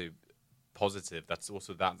when to positive, that's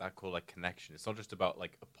also that called like connection. It's not just about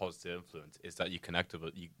like a positive influence. It's that you connect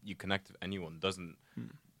with you connect with anyone. Doesn't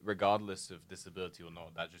regardless of disability or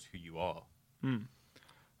not. That's just who you are.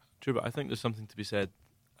 True, but I think there's something to be said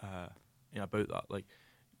about that. Like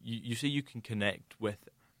you say you can connect with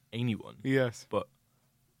anyone. Yes. But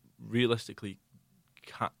realistically,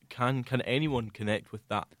 can anyone connect with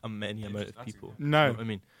that many amount of people? No. You know what I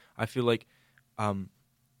mean, I feel like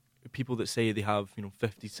people that say they have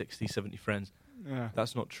 50, 60, 70 friends,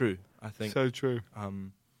 that's not true. I think so true.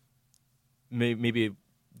 Maybe it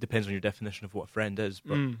depends on your definition of what a friend is,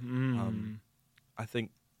 but I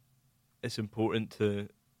think it's important to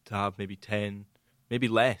have maybe 10, maybe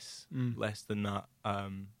less than that,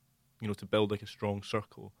 to build like a strong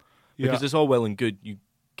circle. Because it's all well and good, you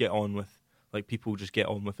get on with, like, people just get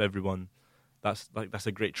on with everyone. That's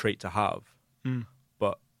a great trait to have.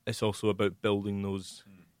 But it's also about building those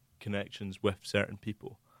connections with certain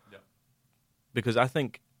people. Yeah. Because I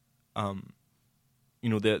think,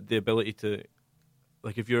 the ability to,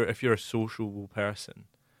 like, if you're a sociable person,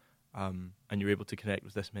 and you're able to connect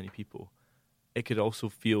with this many people, it could also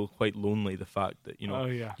feel quite lonely. The fact that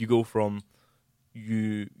you go from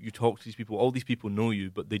you talk to these people, all these people know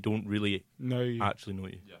you, but they don't really actually know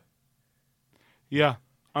you. Yeah,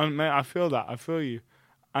 and mate, I feel that. I feel you,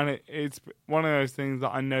 and it's one of those things that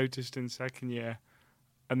I noticed in second year,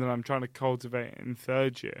 and then I'm trying to cultivate in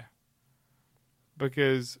third year,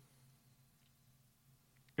 because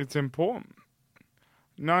it's important.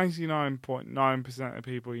 99.9% of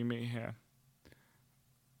people you meet here,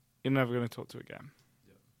 you're never going to talk to again.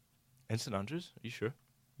 In St Andrews, are you sure?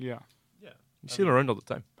 Yeah. You see them around all the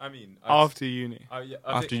time. I mean, after uni.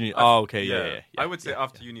 After uni. Oh, okay, yeah. I would say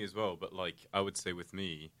after uni as well, but like I would say with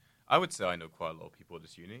me, I would say I know quite a lot of people at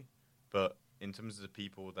this uni, but in terms of the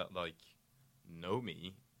people that like know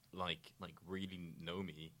me, like really know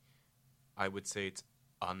me, I would say it's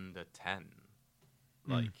under 10.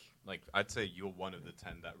 Like I'd say you're one of the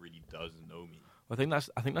 10 that really does know me. Well,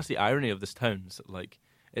 I think that's the irony of this town. Is that, like,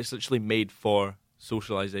 it's literally made for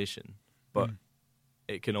socialization, but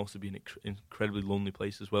it can also be an incredibly lonely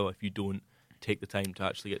place as well if you don't take the time to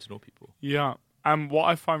actually get to know people. Yeah, and what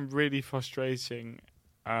I find really frustrating,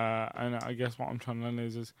 and I guess what I'm trying to learn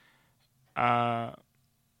is I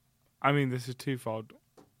mean, this is twofold.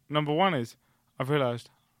 Number one is, I've realised,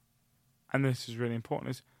 and this is really important,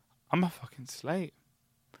 is I'm a fucking slate.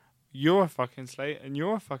 You're a fucking slate, and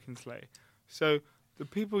you're a fucking slate. So the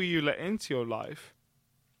people you let into your life,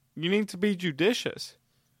 you need to be judicious.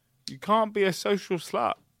 You can't be a social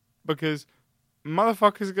slut, because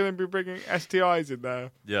motherfuckers are going to be bringing STIs in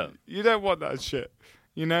there. Yeah. You don't want that shit,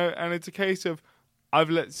 and it's a case of, I've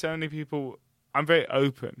let so many people, I'm very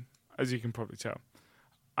open, as you can probably tell,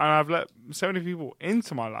 and I've let so many people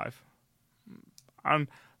into my life, and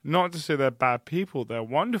not to say they're bad people, they're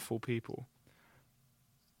wonderful people,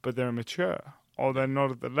 but they're immature, or they're not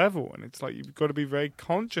at the level, and it's like, you've got to be very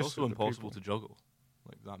conscious. It's also impossible to juggle,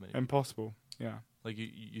 like, that many. Impossible, yeah. Like,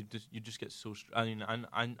 you just get so. I mean,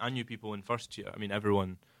 I knew people in first year. I mean,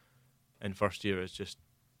 everyone in first year is just,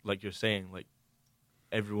 like you're saying, like,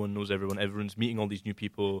 everyone knows everyone. Everyone's meeting all these new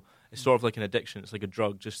people. It's sort of like an addiction. It's like a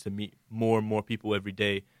drug, just to meet more and more people every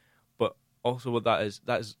day. But also, what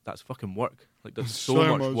that's fucking work. Like, that's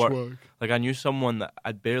so much work. Like, I knew someone that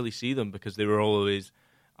I'd barely see them because they were always,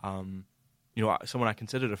 someone I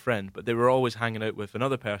considered a friend, but they were always hanging out with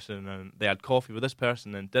another person, and they had coffee with this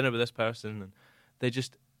person and dinner with this person, and they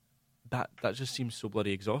just that just seems so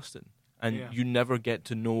bloody exhausting. And you never get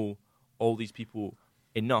to know all these people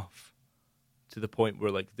enough to the point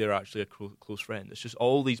where, like, they're actually a close friend. It's just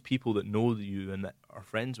all these people that know you and that are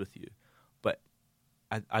friends with you. But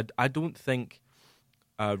I don't think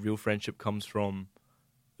real friendship comes from,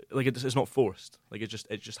 like, it's not forced. Like, it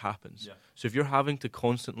just happens. Yeah. So if you're having to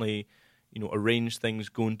constantly, arrange things,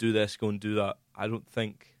 go and do this, go and do that, I don't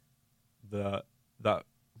think that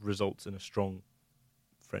results in a strong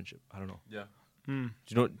friendship. I don't know. Yeah. Do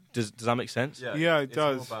you know? Does that make sense? Yeah, it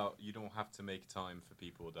does. It's not about, you don't have to make time for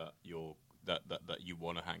people that you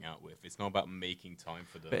want to hang out with. It's not about making time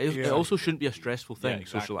for them. But it also shouldn't be a stressful thing.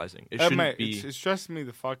 Exactly. Socializing. It shouldn't be. It's stressing me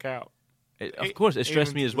the fuck out. Of course, it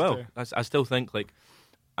stressed me as well. I still think, like,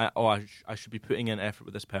 I should be putting in effort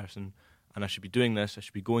with this person, and I should be doing this. I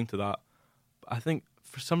should be going to that. But I think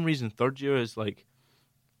for some reason, third year is like,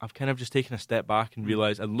 I've kind of just taken a step back and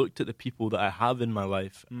realized, I looked at the people that I have in my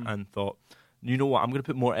life and thought, you know what, I'm going to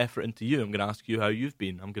put more effort into you. I'm going to ask you how you've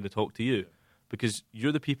been. I'm going to talk to you. Because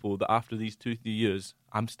you're the people that after these 2-3 years,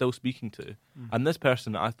 I'm still speaking to. And this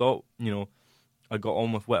person that I thought, I got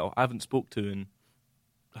on with well, I haven't spoke to in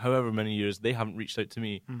however many years. They haven't reached out to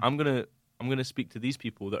me. I'm gonna speak to these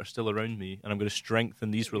people that are still around me, and I'm going to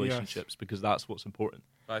strengthen these relationships because that's what's important.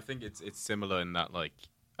 But I think it's similar in that, like,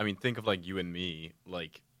 I mean, think of, like, you and me.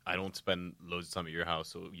 Like, I don't spend loads of time at your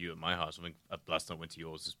house or you at my house. I think last time I went to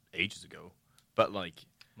yours ages ago. But, like,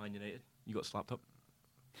 Man United, you got slapped up.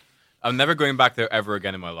 I'm never going back there ever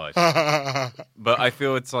again in my life. But I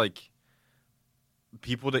feel it's like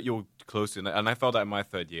people that you're close to, and I felt that in my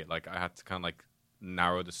third year. Like I had to kind of like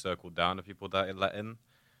narrow the circle down of people that I let in,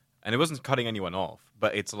 and it wasn't cutting anyone off,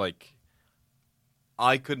 but it's like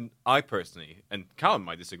I personally, and Calum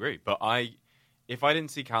might disagree, but if I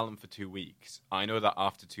didn't see Calum for 2 weeks, I know that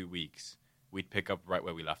after 2 weeks we'd pick up right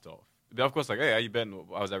where we left off. But of course, like, hey, how you been?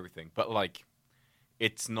 How's everything? But like,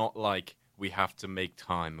 it's not like we have to make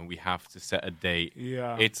time and we have to set a date.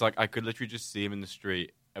 Yeah, it's like I could literally just see him in the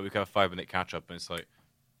street and we could have a 5-minute catch up, and it's like,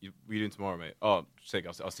 what are you doing tomorrow, mate? Oh, sick.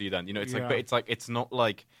 I'll see you then. You know, it's like, but it's like it's not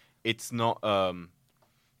like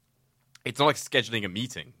scheduling a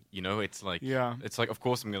meeting. You know, it's like, it's like, of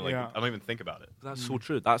course I'm gonna I don't even think about it. That's so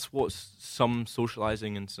true. That's what some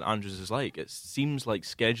socializing in St Andrews is like. It seems like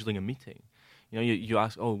scheduling a meeting. You know, you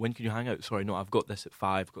ask, oh, when can you hang out? Sorry, no, I've got this at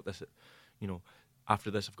 5. I've got this at,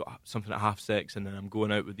 after this I've got something at 6:30, and then I'm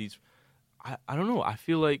going out with these. I don't know. I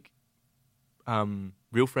feel like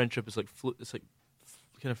real friendship is like it's like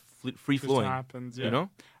kind of free flowing. Happens, you know.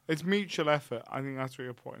 It's mutual effort. I think that's what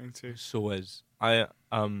you're pointing to. So is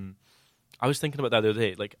I was thinking about that the other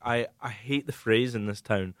day. Like, I hate the phrase in this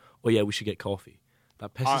town, oh yeah, we should get coffee.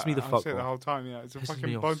 That pisses me the fuck off. I say it the whole time, yeah. It's a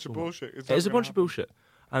fucking bunch of bullshit. It is a bunch of bullshit.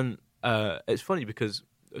 And it's funny because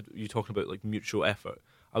you're talking about, like, mutual effort.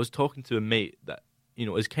 I was talking to a mate that,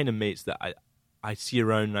 is kind of mates that I see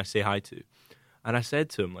around and I say hi to. And I said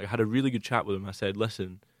to him, like, I had a really good chat with him. I said,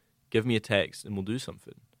 listen, give me a text and we'll do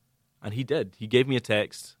something. And he did. He gave me a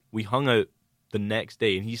text. We hung out the next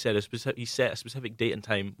day, and he set a specific date and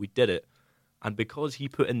time. We did it. And because he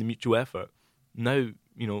put in the mutual effort, now,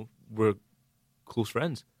 we're close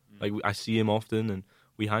friends. Like, I see him often and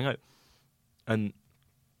we hang out. And,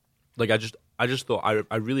 like, I just thought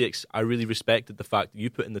I really respected the fact that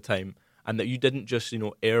you put in the time and that you didn't just,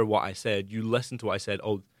 air what I said. You listened to what I said.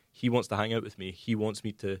 Oh, he wants to hang out with me. He wants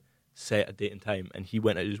me to set a date and time. And he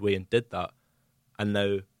went out of his way and did that. And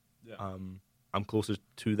now I'm closer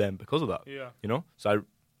to them because of that. Yeah. So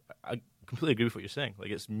I completely agree with what you're saying.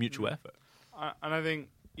 Like, it's mutual effort. And I think,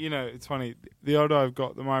 it's funny. The older I've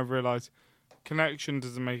got, the more I've realised connection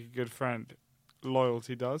doesn't make a good friend.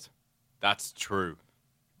 Loyalty does. That's true.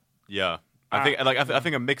 Yeah. I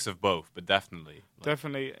think a mix of both, but definitely.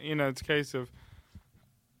 Definitely. It's a case of...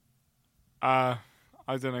 I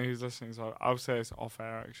don't know who's listening, so I'll say it's off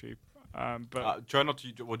air, actually. But try not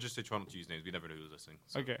to... We'll just say try not to use names. We never know who's listening.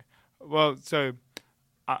 So. Okay. Well, so...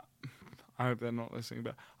 I hope they're not listening,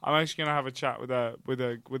 but I'm actually going to have a chat with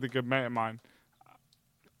a good mate of mine,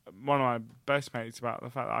 one of my best mates, about the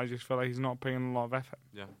fact that I just feel like he's not putting in a lot of effort.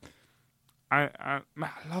 Yeah. I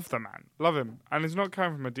love the man, love him, and it's not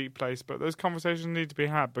coming from a deep place, but those conversations need to be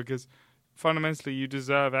had because fundamentally you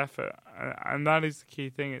deserve effort, and that is the key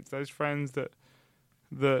thing. It's those friends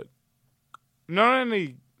that not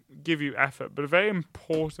only give you effort, but a very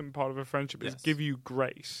important part of a friendship is give you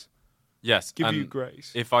grace. Yes, give you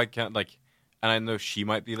grace. If I can't, and I know she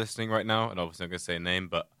might be listening right now, and obviously I'm going to say a name,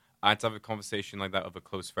 but I had to have a conversation like that with a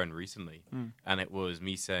close friend recently, and it was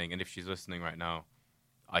me saying, and if she's listening right now,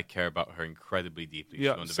 I care about her incredibly deeply.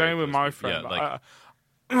 Yeah, same with my friend.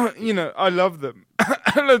 Yeah, I love them,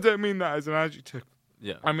 and I don't mean that as an adjective.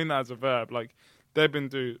 Yeah, I mean that as a verb. Like, they've been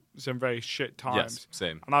through some very shit times. Yes,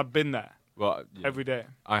 same. And I've been there. Well, every day.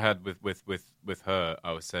 I had with her.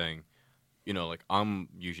 I was saying, I'm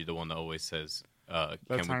usually the one that always says, "Can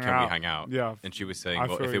we hang out?" Yeah. And she was saying,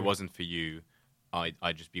 "Well, if it wasn't for you,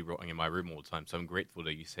 I'd just be rotting in my room all the time. So I'm grateful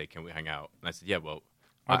that you say, can we hang out?" And I said, "Yeah, well,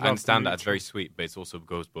 I understand that. It's very sweet, but it also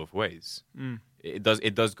goes both ways. It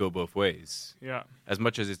does go both ways. Yeah. As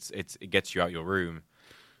much as it gets you out your room,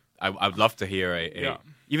 I'd love to hear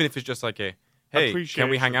even if it's just like a, hey, can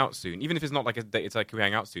we hang out soon? Even if it's not like a date, it's like, can we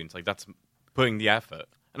hang out soon? It's like, that's putting the effort.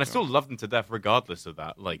 And I still love them to death regardless of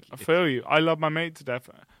that. Like, I feel you. I love my mate to death.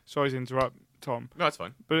 Sorry to interrupt, Tom. No, that's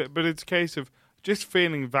fine. But it's a case of just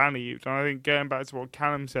feeling valued. And I think getting back to what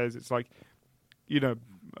Calum says, it's like,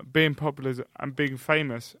 being popular and being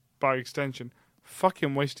famous by extension,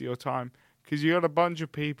 fucking waste of your time. Because you got a bunch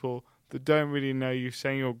of people that don't really know you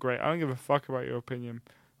saying you're great. I don't give a fuck about your opinion,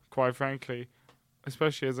 quite frankly,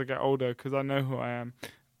 especially as I get older, because I know who I am.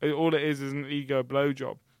 All it is an ego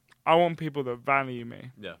blowjob. I want people that value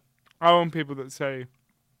me. Yeah. I want people that say,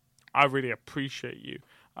 I really appreciate you.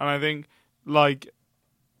 And I think,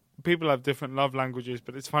 people have different love languages,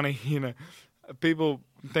 but it's funny, people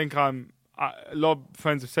think a lot of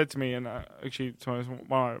friends have said to me, and actually,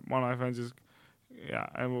 one of my friends is,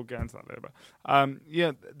 and we'll get into that later, but,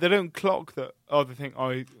 they don't clock that, they think,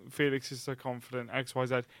 Felix is so confident, X, Y,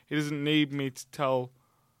 Z. He doesn't need me to tell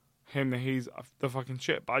him that he's the fucking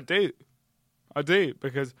shit, but I do,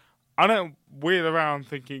 because I don't wheel around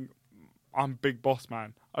thinking I'm big boss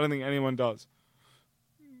man. I don't think anyone does.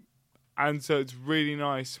 And so it's really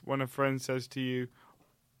nice when a friend says to you,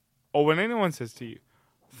 or when anyone says to you,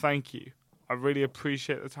 thank you. I really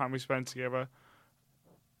appreciate the time we spent together,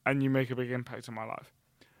 and you make a big impact on my life.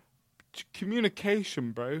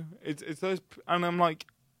 Communication, bro. It's those, and I'm like,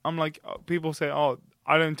 people say, oh,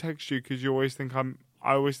 I don't text you because I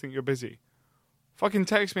always think you're busy. Fucking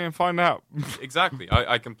text me and find out. Exactly.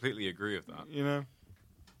 I completely agree with that. You know?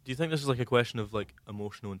 Do you think this is like a question of like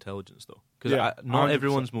emotional intelligence though? Because not 100%.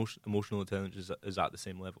 Everyone's emotional intelligence is at the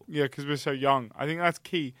same level. Yeah, because we're so young. I think that's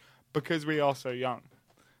key because we are so young.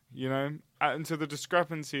 You know, and so the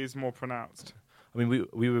discrepancy is more pronounced. I mean,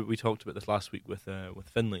 we talked about this last week with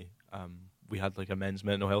Finlay. We had like a men's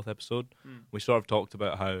mental health episode. We sort of talked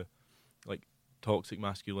about how like toxic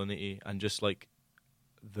masculinity and just like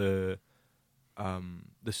the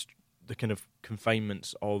kind of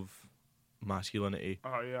confinements of masculinity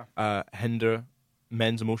hinder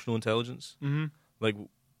men's emotional intelligence. Mm-hmm. Like,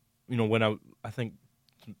 you know, when I think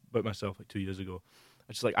about myself like 2 years ago,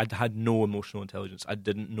 I just like I had no emotional intelligence. I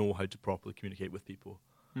didn't know how to properly communicate with people,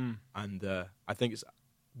 and I think it's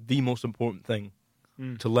the most important thing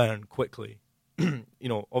to learn quickly. You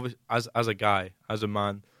know, obviously, as a guy, as a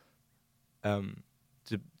man,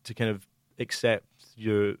 to kind of accept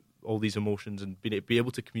all these emotions and be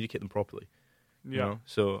able to communicate them properly. Yeah. You know?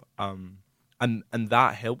 So and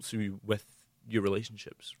that helps you with your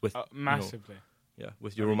relationships, with massively. You know,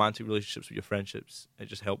 with your romantic relationships, with your friendships. It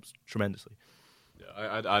just helps tremendously.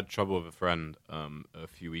 Yeah, I had trouble with a friend a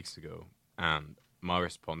few weeks ago, and my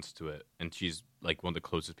response to it, and she's like one of the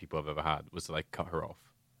closest people I've ever had, was to like cut her off.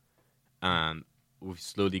 And we've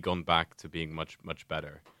slowly gone back to being much, much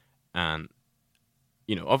better. And,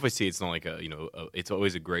 you know, obviously it's not like it's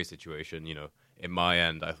always a grey situation. You know, in my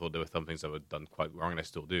end, I thought there were some things I would have done quite wrong, and I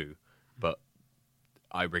still do. But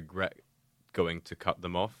I regret going to cut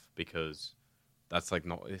them off because that's like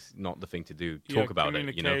it's not the thing to do. Talk about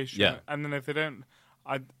it, you know. Yeah. And then if they don't,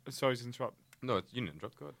 sorry to interrupt. No, you didn't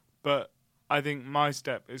interrupt. Go ahead. But I think my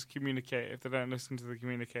step is communicate. If they don't listen to the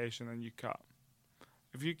communication, then you cut.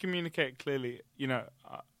 If you communicate clearly, you know,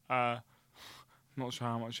 I'm not sure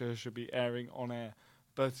how much I should be airing on air,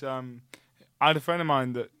 but I had a friend of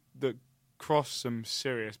mine that crossed some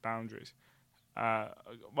serious boundaries.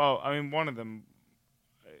 Well, I mean, one of them,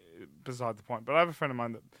 beside the point, but I have a friend of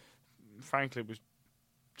mine that, frankly, was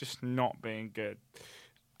just not being good.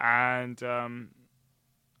 And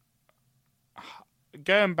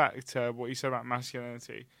going back to what you said about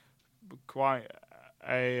masculinity, quite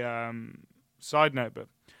a side note, but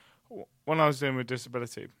when I was dealing with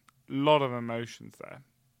disability, a lot of emotions there.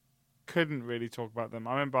 Couldn't really talk about them.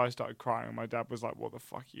 I remember I started crying and my dad was like, what the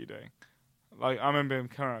fuck are you doing? Like, I remember him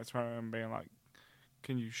coming out to me and being like,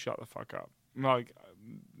 can you shut the fuck up? Like,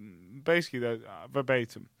 basically,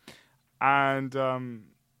 verbatim. And,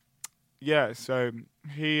 so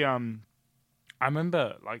he, I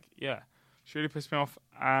remember, like, she really pissed me off.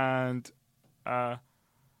 And I've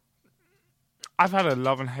had a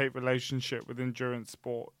love and hate relationship with endurance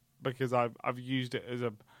sport because I've used it as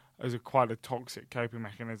a quite a toxic coping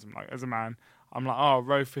mechanism. Like, as a man, I'm like, oh,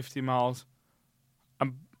 row 50 miles.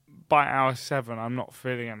 And by hour 7, I'm not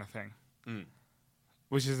feeling anything.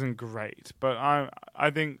 Which isn't great, but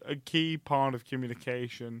I think a key part of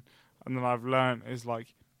communication, and that I've learned, is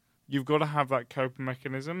like you've got to have that coping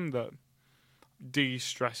mechanism that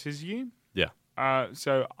de-stresses you. Yeah.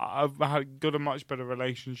 So I've got a much better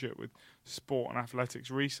relationship with sport and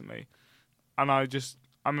athletics recently, and I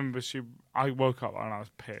remember I woke up and I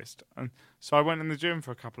was pissed, and so I went in the gym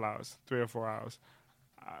for a couple hours, 3 or 4 hours.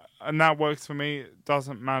 And that works for me. It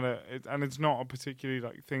doesn't matter, and it's not a particularly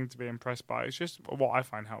like thing to be impressed by. It's just what I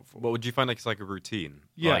find helpful. Well, would you find like it's like a routine?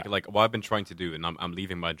 Yeah. Like what I've been trying to do, and I'm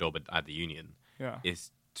leaving my job at the union. Yeah.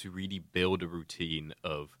 Is to really build a routine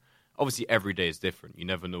of. Obviously, every day is different. You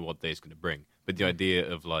never know what day is going to bring. But the idea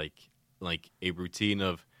of like a routine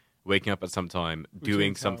of waking up at some time,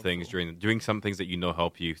 doing some things doing some things that you know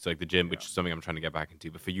help you. So like the gym, which is something I'm trying to get back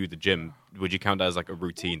into. But for you, the gym, would you count that as like a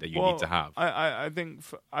routine that you need to have? I think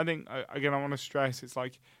again, I want to stress it's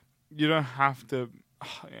like you don't have to.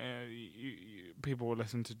 People will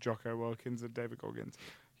listen to Jocko Wilkins and David Goggins.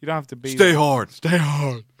 You don't have to be. Stay hard.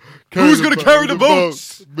 Who's going to carry the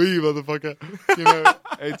boats? Me, motherfucker. You know,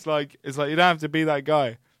 it's like you don't have to be that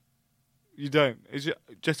guy. You don't. It's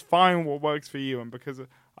just find what works for you, and because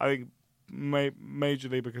I think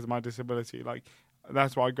majorly because of my disability, like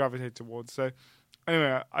that's what I gravitate towards. So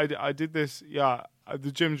anyway, I did this. Yeah,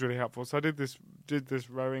 the gym's really helpful. So I did this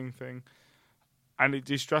rowing thing, and it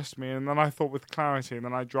de-stressed me. And then I thought with clarity, and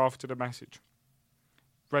then I drafted a message.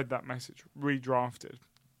 read that message, redrafted,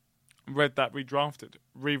 read that, redrafted,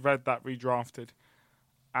 reread that, redrafted,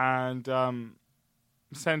 and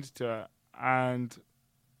sent it to her. And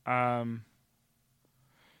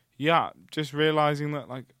just realizing that,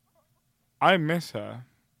 like, I miss her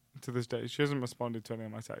to this day. She hasn't responded to any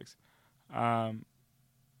of my texts.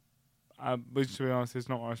 Which, to be honest, is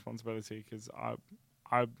not my responsibility because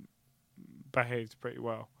I behaved pretty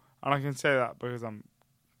well. And I can say that because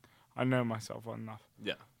I know myself well enough.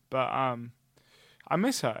 Yeah. But I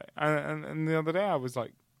miss her. And the other day I was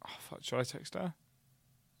like, oh, fuck, should I text her?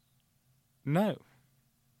 No.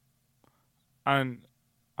 And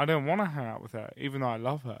I don't want to hang out with her, even though I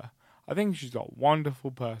love her. I think she's a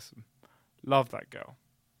wonderful person. Love that girl.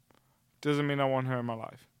 Doesn't mean I want her in my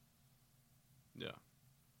life. Yeah.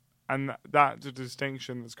 And that's a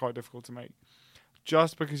distinction that's quite difficult to make.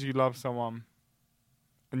 Just because you love someone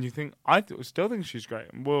and you think, still think she's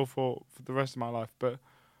great and will for the rest of my life, but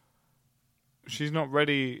she's not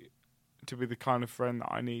ready to be the kind of friend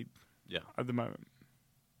that I need at the moment.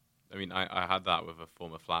 I mean, I had that with a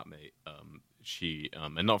former flatmate. She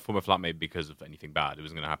and not former flatmate because of anything bad. It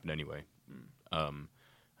wasn't going to happen anyway. There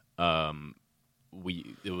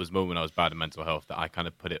was a moment I was bad in mental health that I kind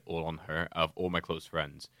of put it all on her. Of all my close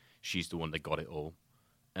friends, she's the one that got it all,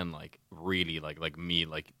 and like really like me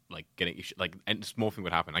like getting like and a small thing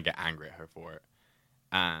would happen, I get angry at her for it,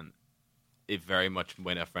 and it very much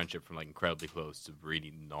went a friendship from like incredibly close to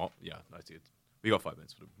really not. Yeah, I see it. We got 5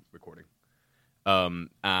 minutes for the recording.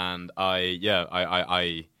 And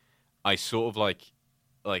I sort of like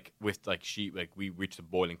with like we reached a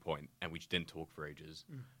boiling point and we just didn't talk for ages.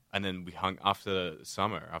 And then we hung after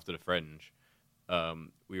summer, after the Fringe,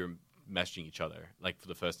 we were messaging each other like for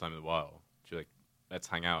the first time in a while. She was like, let's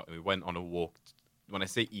hang out. And we went on a walk. When I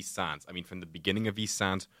say East Sands, I mean from the beginning of East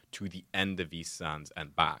Sands to the end of East Sands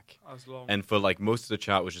and back. That's long. And for like most of the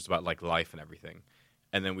chat was just about like life and everything.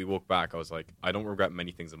 And then we walked back. I was like, I don't regret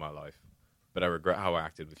many things in my life, but I regret how I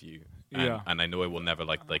acted with you. And, and I know I will never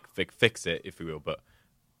like fix it, if we will. But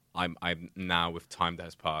I'm now, with time that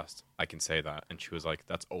has passed, I can say that. And she was like,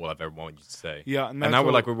 "That's all I've ever wanted you to say." Yeah, and now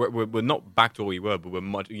we're like we're not back to where we were, but we're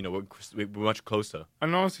much we're much closer.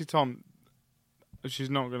 And honestly, Tom, she's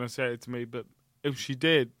not going to say it to me, but if she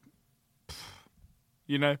did,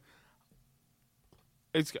 it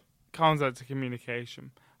comes out to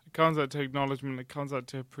communication. It comes out to acknowledgement. It comes out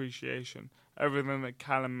to appreciation. Everything that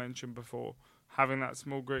Calum mentioned before, having that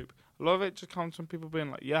small group. A lot of it just comes from people being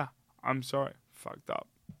like, yeah, I'm sorry, fucked up.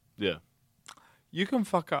 Yeah. You can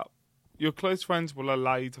fuck up. Your close friends will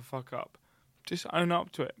allow you to fuck up. Just own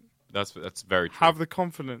up to it. That's very true. Have the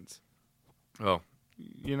confidence. Well,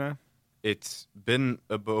 it's been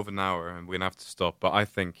above an hour and we're going to have to stop. But I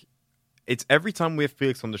think it's every time we have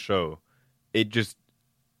Felix on the show,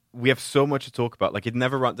 we have so much to talk about. Like, it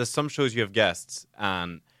never runs. There's some shows you have guests,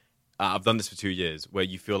 and I've done this for 2 years, where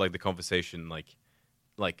you feel like the conversation, like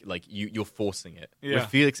you're forcing it. Yeah. With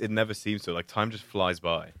Felix, it never seems to. Like, time just flies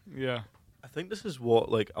by. Yeah. I think this is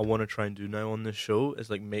what like I want to try and do now on this show is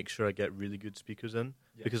like make sure I get really good speakers in,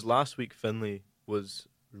 because last week Finlay was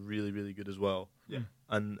really, really good as well. Yeah.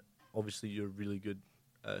 And obviously you're a really good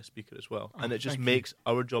speaker as well, and it just makes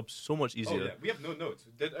our job so much easier. Oh, yeah. We have no notes.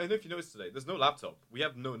 I don't know if you noticed today. There's no laptop. We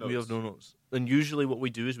have no notes. And usually what we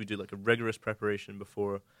do is we do like a rigorous preparation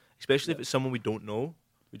before, especially if it's someone we don't know.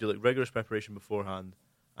 We do like rigorous preparation beforehand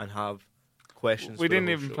and have questions. We didn't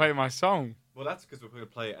even play my song. Well, that's because we're going to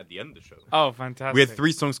play it at the end of the show. Oh, fantastic. We had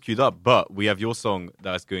 3 songs queued up, but we have your song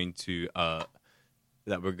that's going to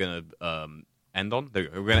that we're going to end on. There we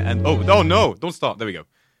go. We're going to end. Oh no! Don't start. There we go.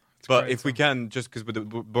 But if we can, just because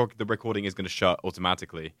the recording is going to shut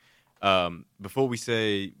automatically, before we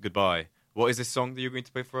say goodbye, what is this song that you're going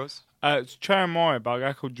to play for us? It's Cherry Moore by a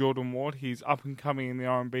guy called Jordan Ward. He's up and coming in the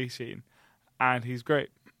R&B scene, and he's great.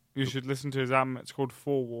 You should listen to his album. It's called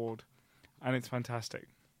Forward, and it's fantastic.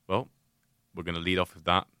 Well, we're going to lead off with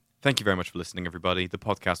that. Thank you very much for listening, everybody. The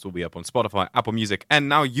podcast will be up on Spotify, Apple Music, and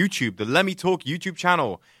now YouTube, the Let Me Talk YouTube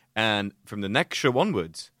channel. And from the next show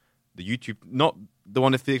onwards, the YouTube, not the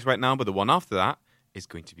one that Felix right now, but the one after that is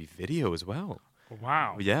going to be video as well.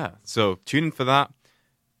 Wow. Yeah. So tune in for that.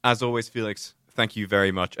 As always, Felix, thank you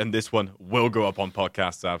very much. And this one will go up on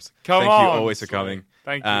podcast apps. Thank you always for coming.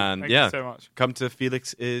 Thank you. And thank you so much. Come to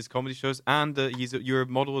Felix's comedy shows, and you're a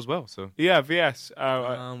model as well. So yeah, VS.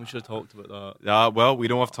 We should have talked about that. Well, we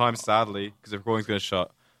don't have time, sadly, because the recording's going to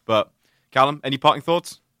shut. But Calum, any parting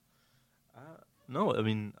thoughts? No, I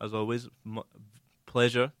mean, as always,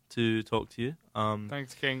 pleasure to talk to you.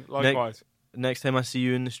 Thanks, King. Likewise. Next time I see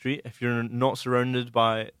you in the street, if you're not surrounded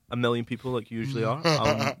by a million people like you usually are,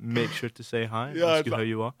 I'll make sure to say hi and ask you how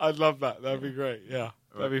you are. I'd love that. That'd be great. Yeah.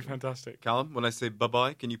 That'd be fantastic. Callum, when I say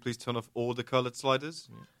bye-bye, can you please turn off all the coloured sliders?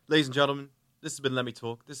 Yeah. Ladies and gentlemen, this has been Let Me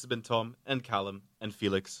Talk. This has been Tom and Callum and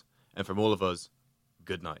Felix. And from all of us,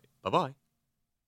 good night. Bye-bye.